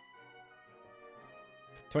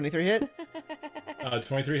 23 hit?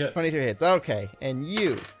 23 hits. 23 hits. Okay. And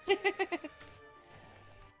you.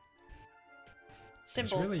 There's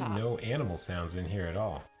Shimble really chops. no animal sounds in here at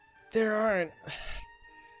all. There aren't.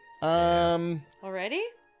 Already?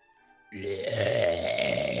 How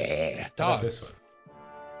about this Dogs. one?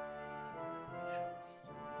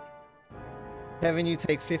 Kevin, you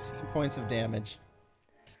take 15 points of damage.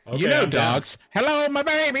 Okay, You know I'm down. dogs. Hello, my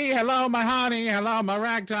baby. Hello, my honey. Hello, my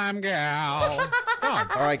ragtime gal.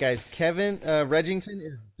 Dogs. All right, guys. Kevin, Regington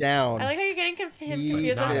is down. I like how you're getting He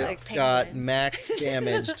confused with like got penguin. max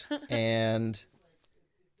damaged and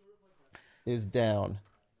is down.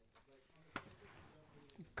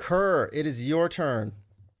 Kerr, it is your turn.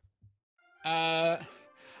 I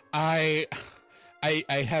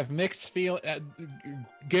have mixed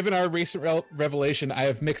given our recent revelation, I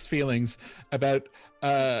have mixed feelings about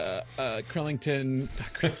Krillington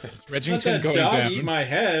Let Regington that going dog down. eat my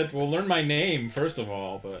head. We'll learn my name first of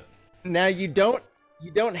all, but Now you don't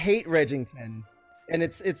hate Regington, and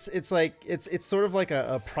it's like it's sort of like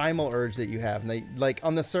a primal urge that you have. And like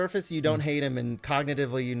on the surface you don't hate him, and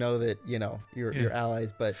cognitively you know that you're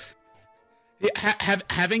allies, but Yeah,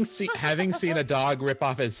 having seen a dog rip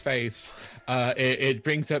off his face, it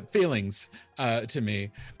brings up feelings to me.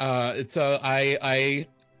 So I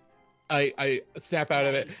snap out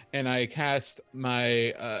of it and I cast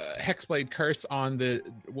my Hexblade Curse on the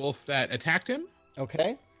wolf that attacked him.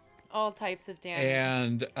 okay. All types of damage.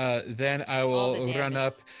 And then I All will the run damage.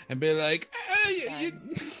 up and be like,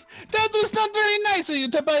 that was not very nice of you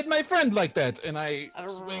to bite my friend like that. And I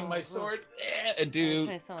swing my sword and do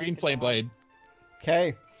trying to sound like Green the Flame dog. Blade.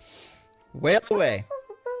 Okay. Wail away.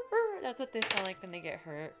 That's what they sound like when they get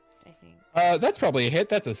hurt, I think. That's probably a hit.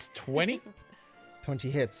 That's a 20.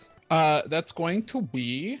 20 hits. That's going to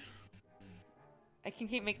be I can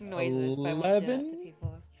keep making noises, but I won't do that to 11?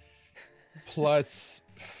 people. plus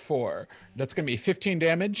 4. That's going to be 15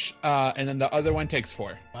 damage. And then the other one takes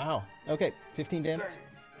 4. Wow. Okay. 15 damage.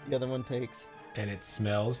 The other one takes. And it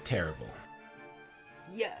smells terrible.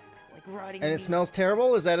 Yuck. Like rotting And it meat. smells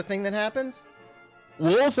terrible? Is that a thing that happens?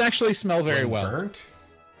 Wolves actually smell very well. Burnt?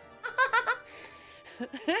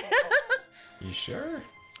 You sure?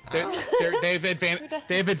 They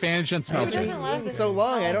have advantage on smell Who doesn't checks. love Eaten this so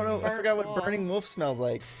long. I don't know. I burnt forgot what wolf? burning wolf smells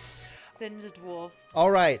like. Singed wolf.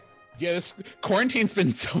 All right. Yeah, this quarantine's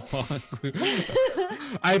been so long.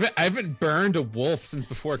 I haven't burned a wolf since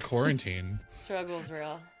before quarantine. Struggle's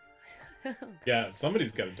real. yeah,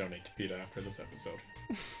 somebody's got to donate to PETA after this episode.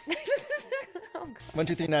 Oh, God. 1,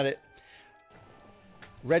 2, 3, not it.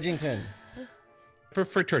 Regington,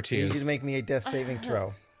 Prefer I need you tortillas. to make me a death saving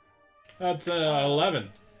throw. That's 11.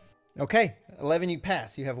 Okay. 11, you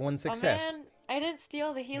pass. You have 1 success. Oh man, I didn't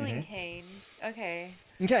steal the healing cane. Okay.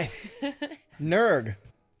 Okay. Nerg,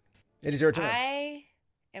 it is your turn. I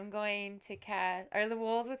am going to cast. Are the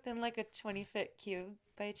wolves within like a 20-foot cube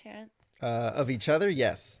by chance? Of each other,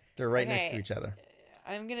 yes. They're right next to Okay. each other.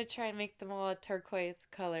 I'm gonna try and make them all a turquoise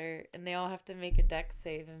color, and they all have to make a dex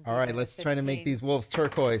save. And All beat right, a let's try to make 15. these wolves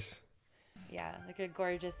turquoise. Yeah, like a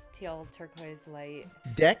gorgeous teal turquoise light.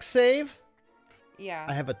 Dex save, Yeah.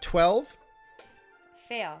 I have a 12.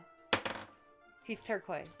 Fail. He's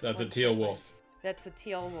turquoise. That's a One's teal turquoise. wolf. That's a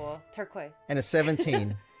teal wolf. Turquoise. And a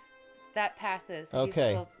 17. That passes. He's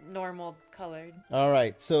Okay. still normal colored. All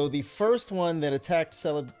right, so the first one that attacked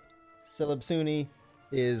Celebsuni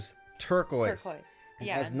is turquoise. Turquoise. And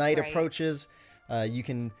Yeah. as night bright. approaches, you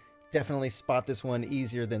can definitely spot this one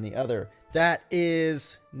easier than the other. That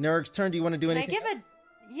is Nerg's turn. Do you want to do Can I anything? give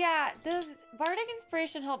a? Yeah. Does bardic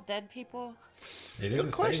inspiration help dead people? It is Good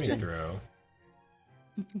a question. saving throw.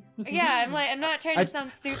 Yeah. I'm not trying to I-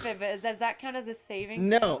 sound stupid, but does that count as a saving?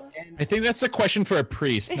 No. throw? And I think that's a question for a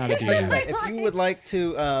priest, not a DM. if you would like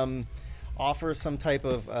to offer some type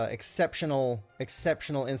of exceptional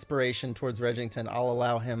inspiration towards Regington, I'll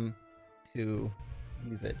allow him to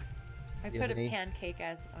use it. I Do you put have a any? pancake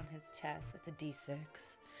as on his chest. It's a D6.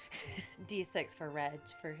 D6 for Reg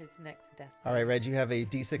for his next death. All right, Reg, you have a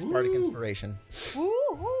D6 bardic inspiration. Woo,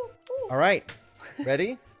 woo, woo. All right,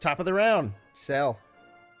 ready? Top of the round. Cell.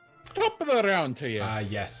 Top of the round to you.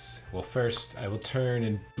 Yes. Well, first, I will turn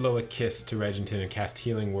and blow a kiss to Regington and cast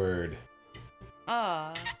Healing Word.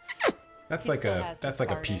 Aw. That's He like still a has that's his like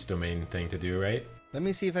a bardic. peace domain thing to do, right? Let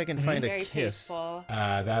me see if I can find a Very kiss. tasteful.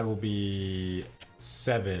 That will be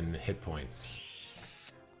 7 hit points.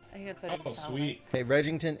 I think that's what it Oh, sounds sweet. Okay,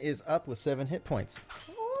 Regington is up with 7 hit points.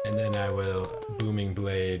 And then I will booming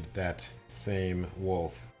blade that same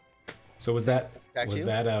wolf. So was that Back to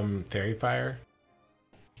you. fairy fire?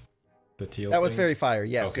 The teal. That was thing? fairy fire.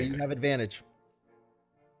 Yes, Okay, so you good. have advantage.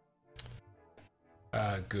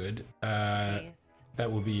 Good. like. Nice. That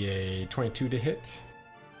will be a 22 to hit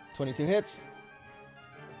 22 hits.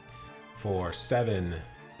 for 7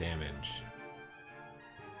 damage.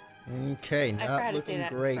 Okay, I forgot not how to say looking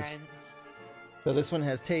that in great. French. So this one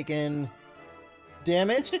has taken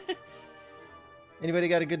damage. Anybody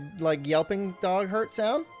got a good like yelping dog hurt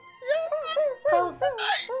sound?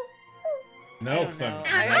 No, I don't 'cause I'm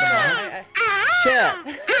know. Chat.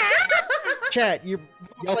 Chat, you're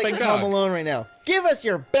Yelping like Home dog. Alone right now. Give us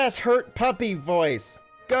your best hurt puppy voice.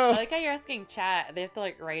 I Go. like how you're asking chat. They have to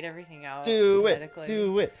like write everything out. Do it. phonetically.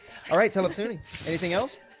 Do it. All right, Telepsuni. Anything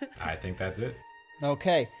else? I think that's it.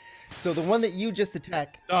 Okay. So the one that you just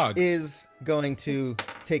attacked Dogs. is going to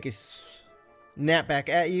take a snap back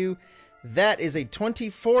at you. That is a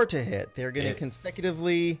 24 to hit. They're going to Hits.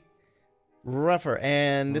 consecutively rougher.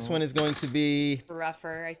 And this one is going to be...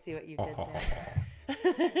 Rougher. I see what you did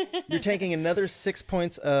there. You're taking another 6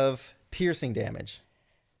 points of piercing damage.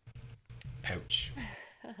 Ouch.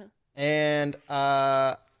 And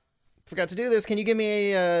forgot to do this. Can you give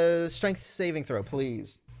me a strength saving throw,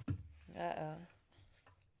 please? Uh-oh.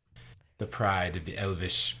 The pride of the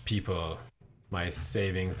elvish people. My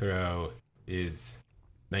saving throw is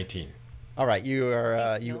 19. All right, you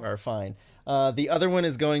are fine. The other one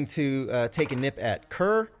is going to take a nip at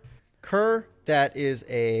Kerr. Kerr, that is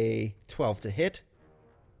a 12 to hit.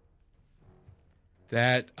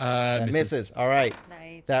 That That misses. All right.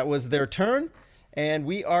 Nice. That was their turn, and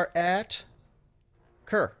we are at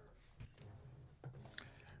Kerr.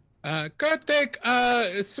 Kartik,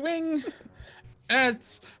 swing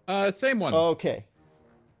at same one. Okay.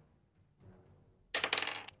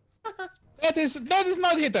 That is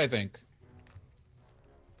not hit, I think.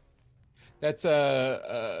 That's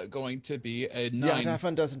going to be a 9. Yeah, that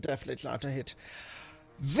one doesn't definitely not a hit.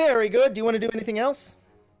 Very good. Do you want to do anything else?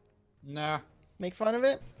 Nah. Make fun of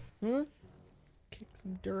it? Kick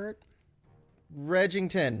some dirt.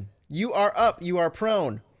 Regington, you are up. You are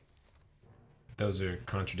prone. Those are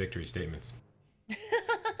contradictory statements.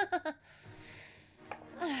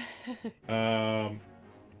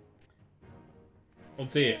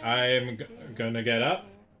 Let's see. I'm gonna get up.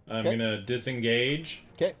 I'm Okay. gonna disengage.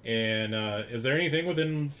 Okay. And is there anything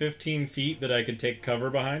within 15 feet that I could take cover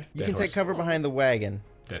behind? You Dead can take horse. cover behind the wagon.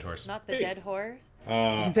 Dead horse. Not the dead horse. You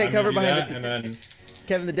can take cover behind that, the- and then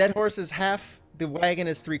Kevin, the dead horse is half. The wagon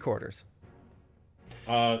is 3/4.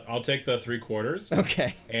 I'll take the 3/4.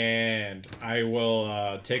 Okay. And I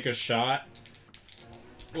will take a shot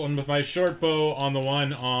with my short bow on the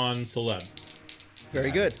one on Celeb.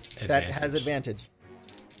 Very good. That Advantage. has advantage.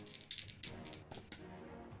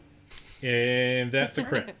 And that's a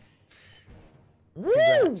crit.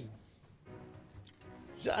 Woo!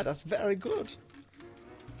 Yeah, that's very good.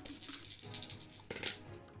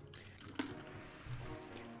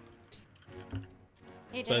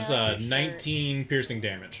 Hey, So that's Danielle, your shirt. 19 piercing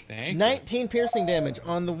damage. Thank you. 19 piercing damage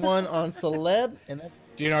on the one on Celeb, and that's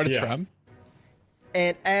Do you know what it's Yeah. from?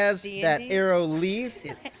 and as D&D? that arrow leaves,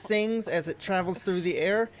 it sings as it travels through the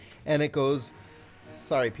air, and it goes.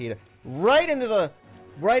 Sorry, Peter. Right into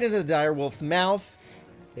the dire wolf's mouth.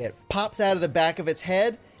 It pops out of the back of its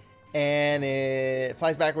head, and it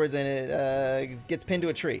flies backwards, and it gets pinned to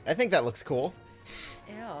a tree. I think that looks cool.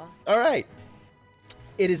 Ew. All right,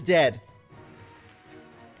 it is dead.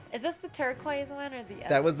 Is this the turquoise one or the other?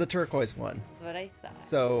 That was the turquoise one. That's what I thought.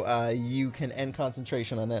 So you can end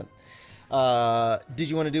concentration on that. Did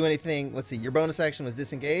you want to do anything? Let's see. Your bonus action was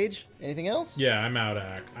disengage. Anything else? Yeah, I'm out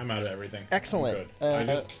of everything. I'm Excellent. good. I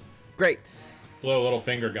just Great. blow a little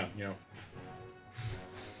finger gun, you know.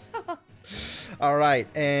 All right,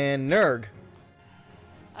 and Nurg.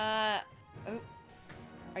 Oops.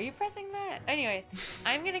 Are you pressing that? Anyways,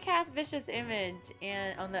 I'm gonna cast Vicious Image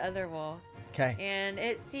and on the other wolf, Okay. and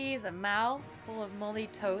it sees a mouth full of moldy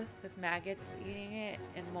toast with maggots eating it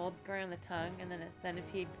and mold growing on the tongue, and then a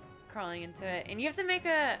centipede crawling into it. And you have to make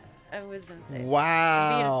a wisdom save.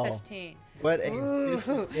 Wow. Beat a 15. What a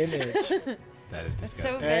Ooh. vicious image. That is It's so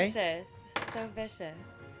disgusting. Okay. vicious. So vicious.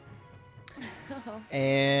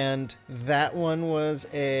 And that one was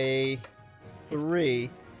a 3.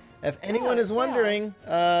 If anyone is yeah. wondering,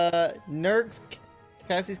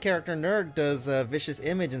 Cassie's character Nurg does vicious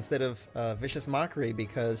image instead of vicious mockery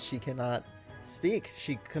because she cannot speak.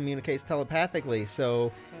 She communicates telepathically.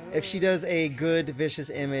 So if she does a good vicious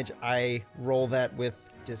image, I roll that with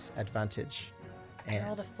disadvantage. I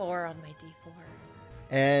rolled a 4 on my d4.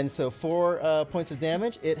 And so 4 points of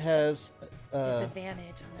damage. It has Disadvantage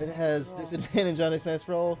on it that has roll. disadvantage on its next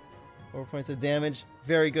roll. 4 points of damage.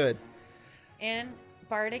 Very good. And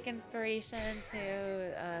bardic inspiration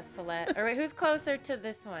to Celeste. Or wait, who's closer to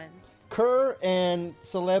this one? Kerr and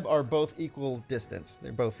Celeb are both equal distance.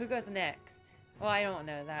 They're both Who goes next? Well, I don't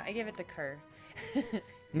know that. I give it to Kerr.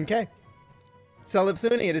 okay. Celeb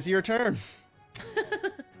Suni, it is your turn.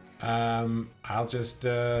 I'll just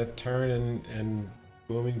turn and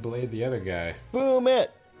booming blade the other guy. Boom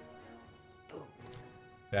it.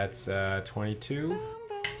 That's 22. Boom,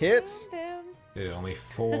 boom, Hits. boom, boom. Only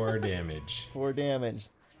 4 damage. 4 damage.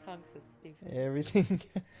 Song's so stupid. Everything.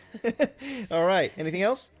 All right. Anything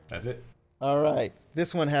else? That's it. All right.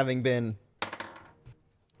 This one having been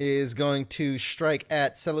is going to strike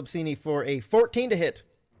at Celebsini for a 14 to hit.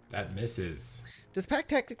 That misses. Does pack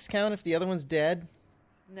tactics count if the other one's dead?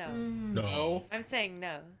 No. No. I'm saying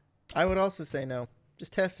no. I would also say no.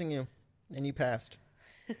 Just testing you. And you passed.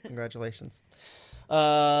 Congratulations.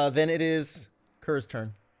 Then it is Kerr's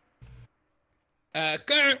turn.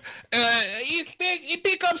 Kerr, he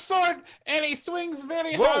pick up sword and he swings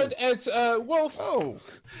very hard at Wolf. Oh, You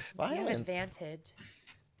have violence. advantage.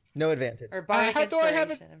 No advantage. Or bardic how do I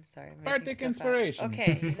have inspiration. I'm sorry. I'm making Bardic stuff up. inspiration.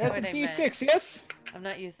 Okay, you know That's a what I meant. D6, yes? I'm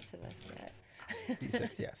not used to this yet.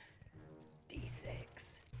 D6, yes. D6.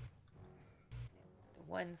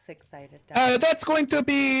 One six-sided die. That's going to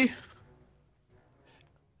be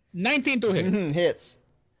 19 to hit. Hits.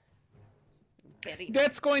 Very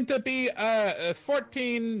That's going to be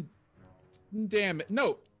 14 damage.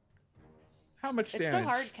 No. How much It's damage? so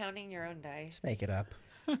hard counting your own dice. Just make it up.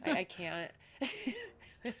 I can't.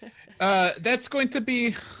 That's going to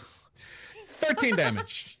be 13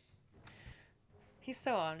 damage. He's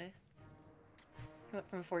so honest. He went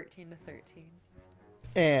from 14 to 13.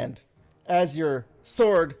 And as your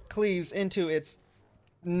sword cleaves into its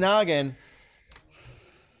noggin,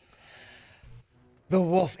 the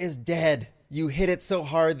wolf is dead. You hit it so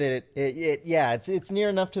hard that it's near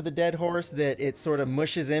enough to the dead horse that it sort of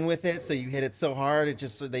mushes in with it. So you hit it so hard, they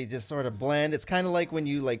just sort of blend. It's kind of like when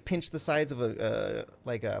you like pinch the sides of a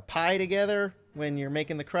pie together when you're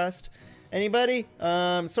making the crust. Anybody?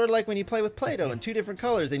 Sort of like when you play with Play-Doh in two different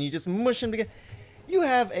colors and you just mush them together. You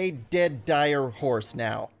have a dead, dire horse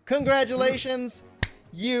now. Congratulations.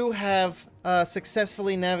 You have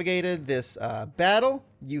successfully navigated this battle.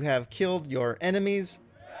 You have killed your enemies.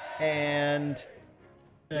 And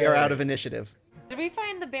we are out of initiative. Did we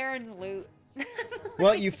find the Baron's loot?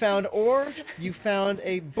 Well, you found ore, you found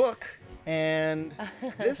a book, and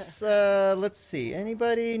this, let's see,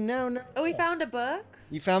 anybody? No. Oh, we found a book?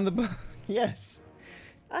 You found the book, yes.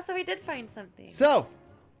 Oh, so we did find something. So,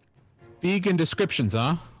 Vegan descriptions,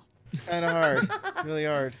 huh? it's kind of hard, really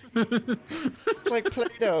hard. It's like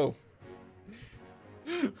Play-Doh.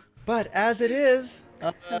 But as it is,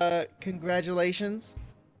 congratulations.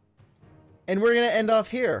 And we're going to end off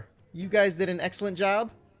here. You guys did an excellent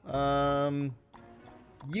job.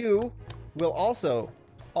 You will also,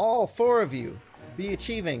 all four of you, be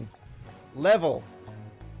achieving level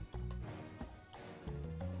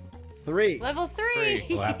 3. Level 3.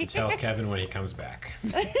 We'll have to tell Kevin when he comes back.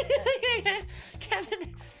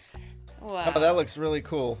 Kevin. Wow. Oh, that looks really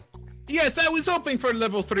cool. Yes, I was hoping for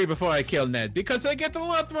level 3 before I kill Ned, because I get a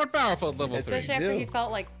lot more powerful at level Yes, 3. Especially after do. you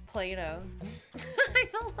felt like Play-Doh. I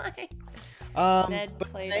felt like Ned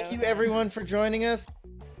But Play-Doh. thank you everyone for joining us.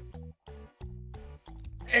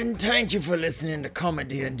 And thank you for listening to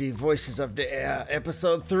Comedy D Voices of the Air,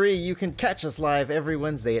 Episode 3. You can catch us live every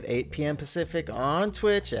Wednesday at 8 p.m. Pacific on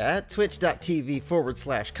Twitch at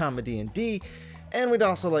twitch.tv/ComedyND. And we'd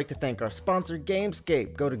also like to thank our sponsor,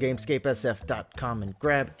 Gamescape. Go to gamescapesf.com and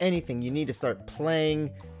grab anything you need to start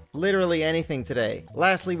playing, literally anything today.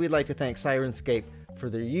 Lastly, we'd like to thank Sirenscape for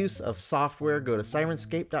their use of software. Go to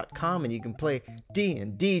Sirenscape.com and you can play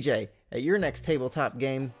D&DJ at your next tabletop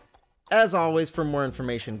game. As always, for more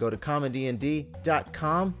information, go to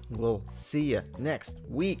ComedyND.com. We'll see you next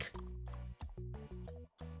week.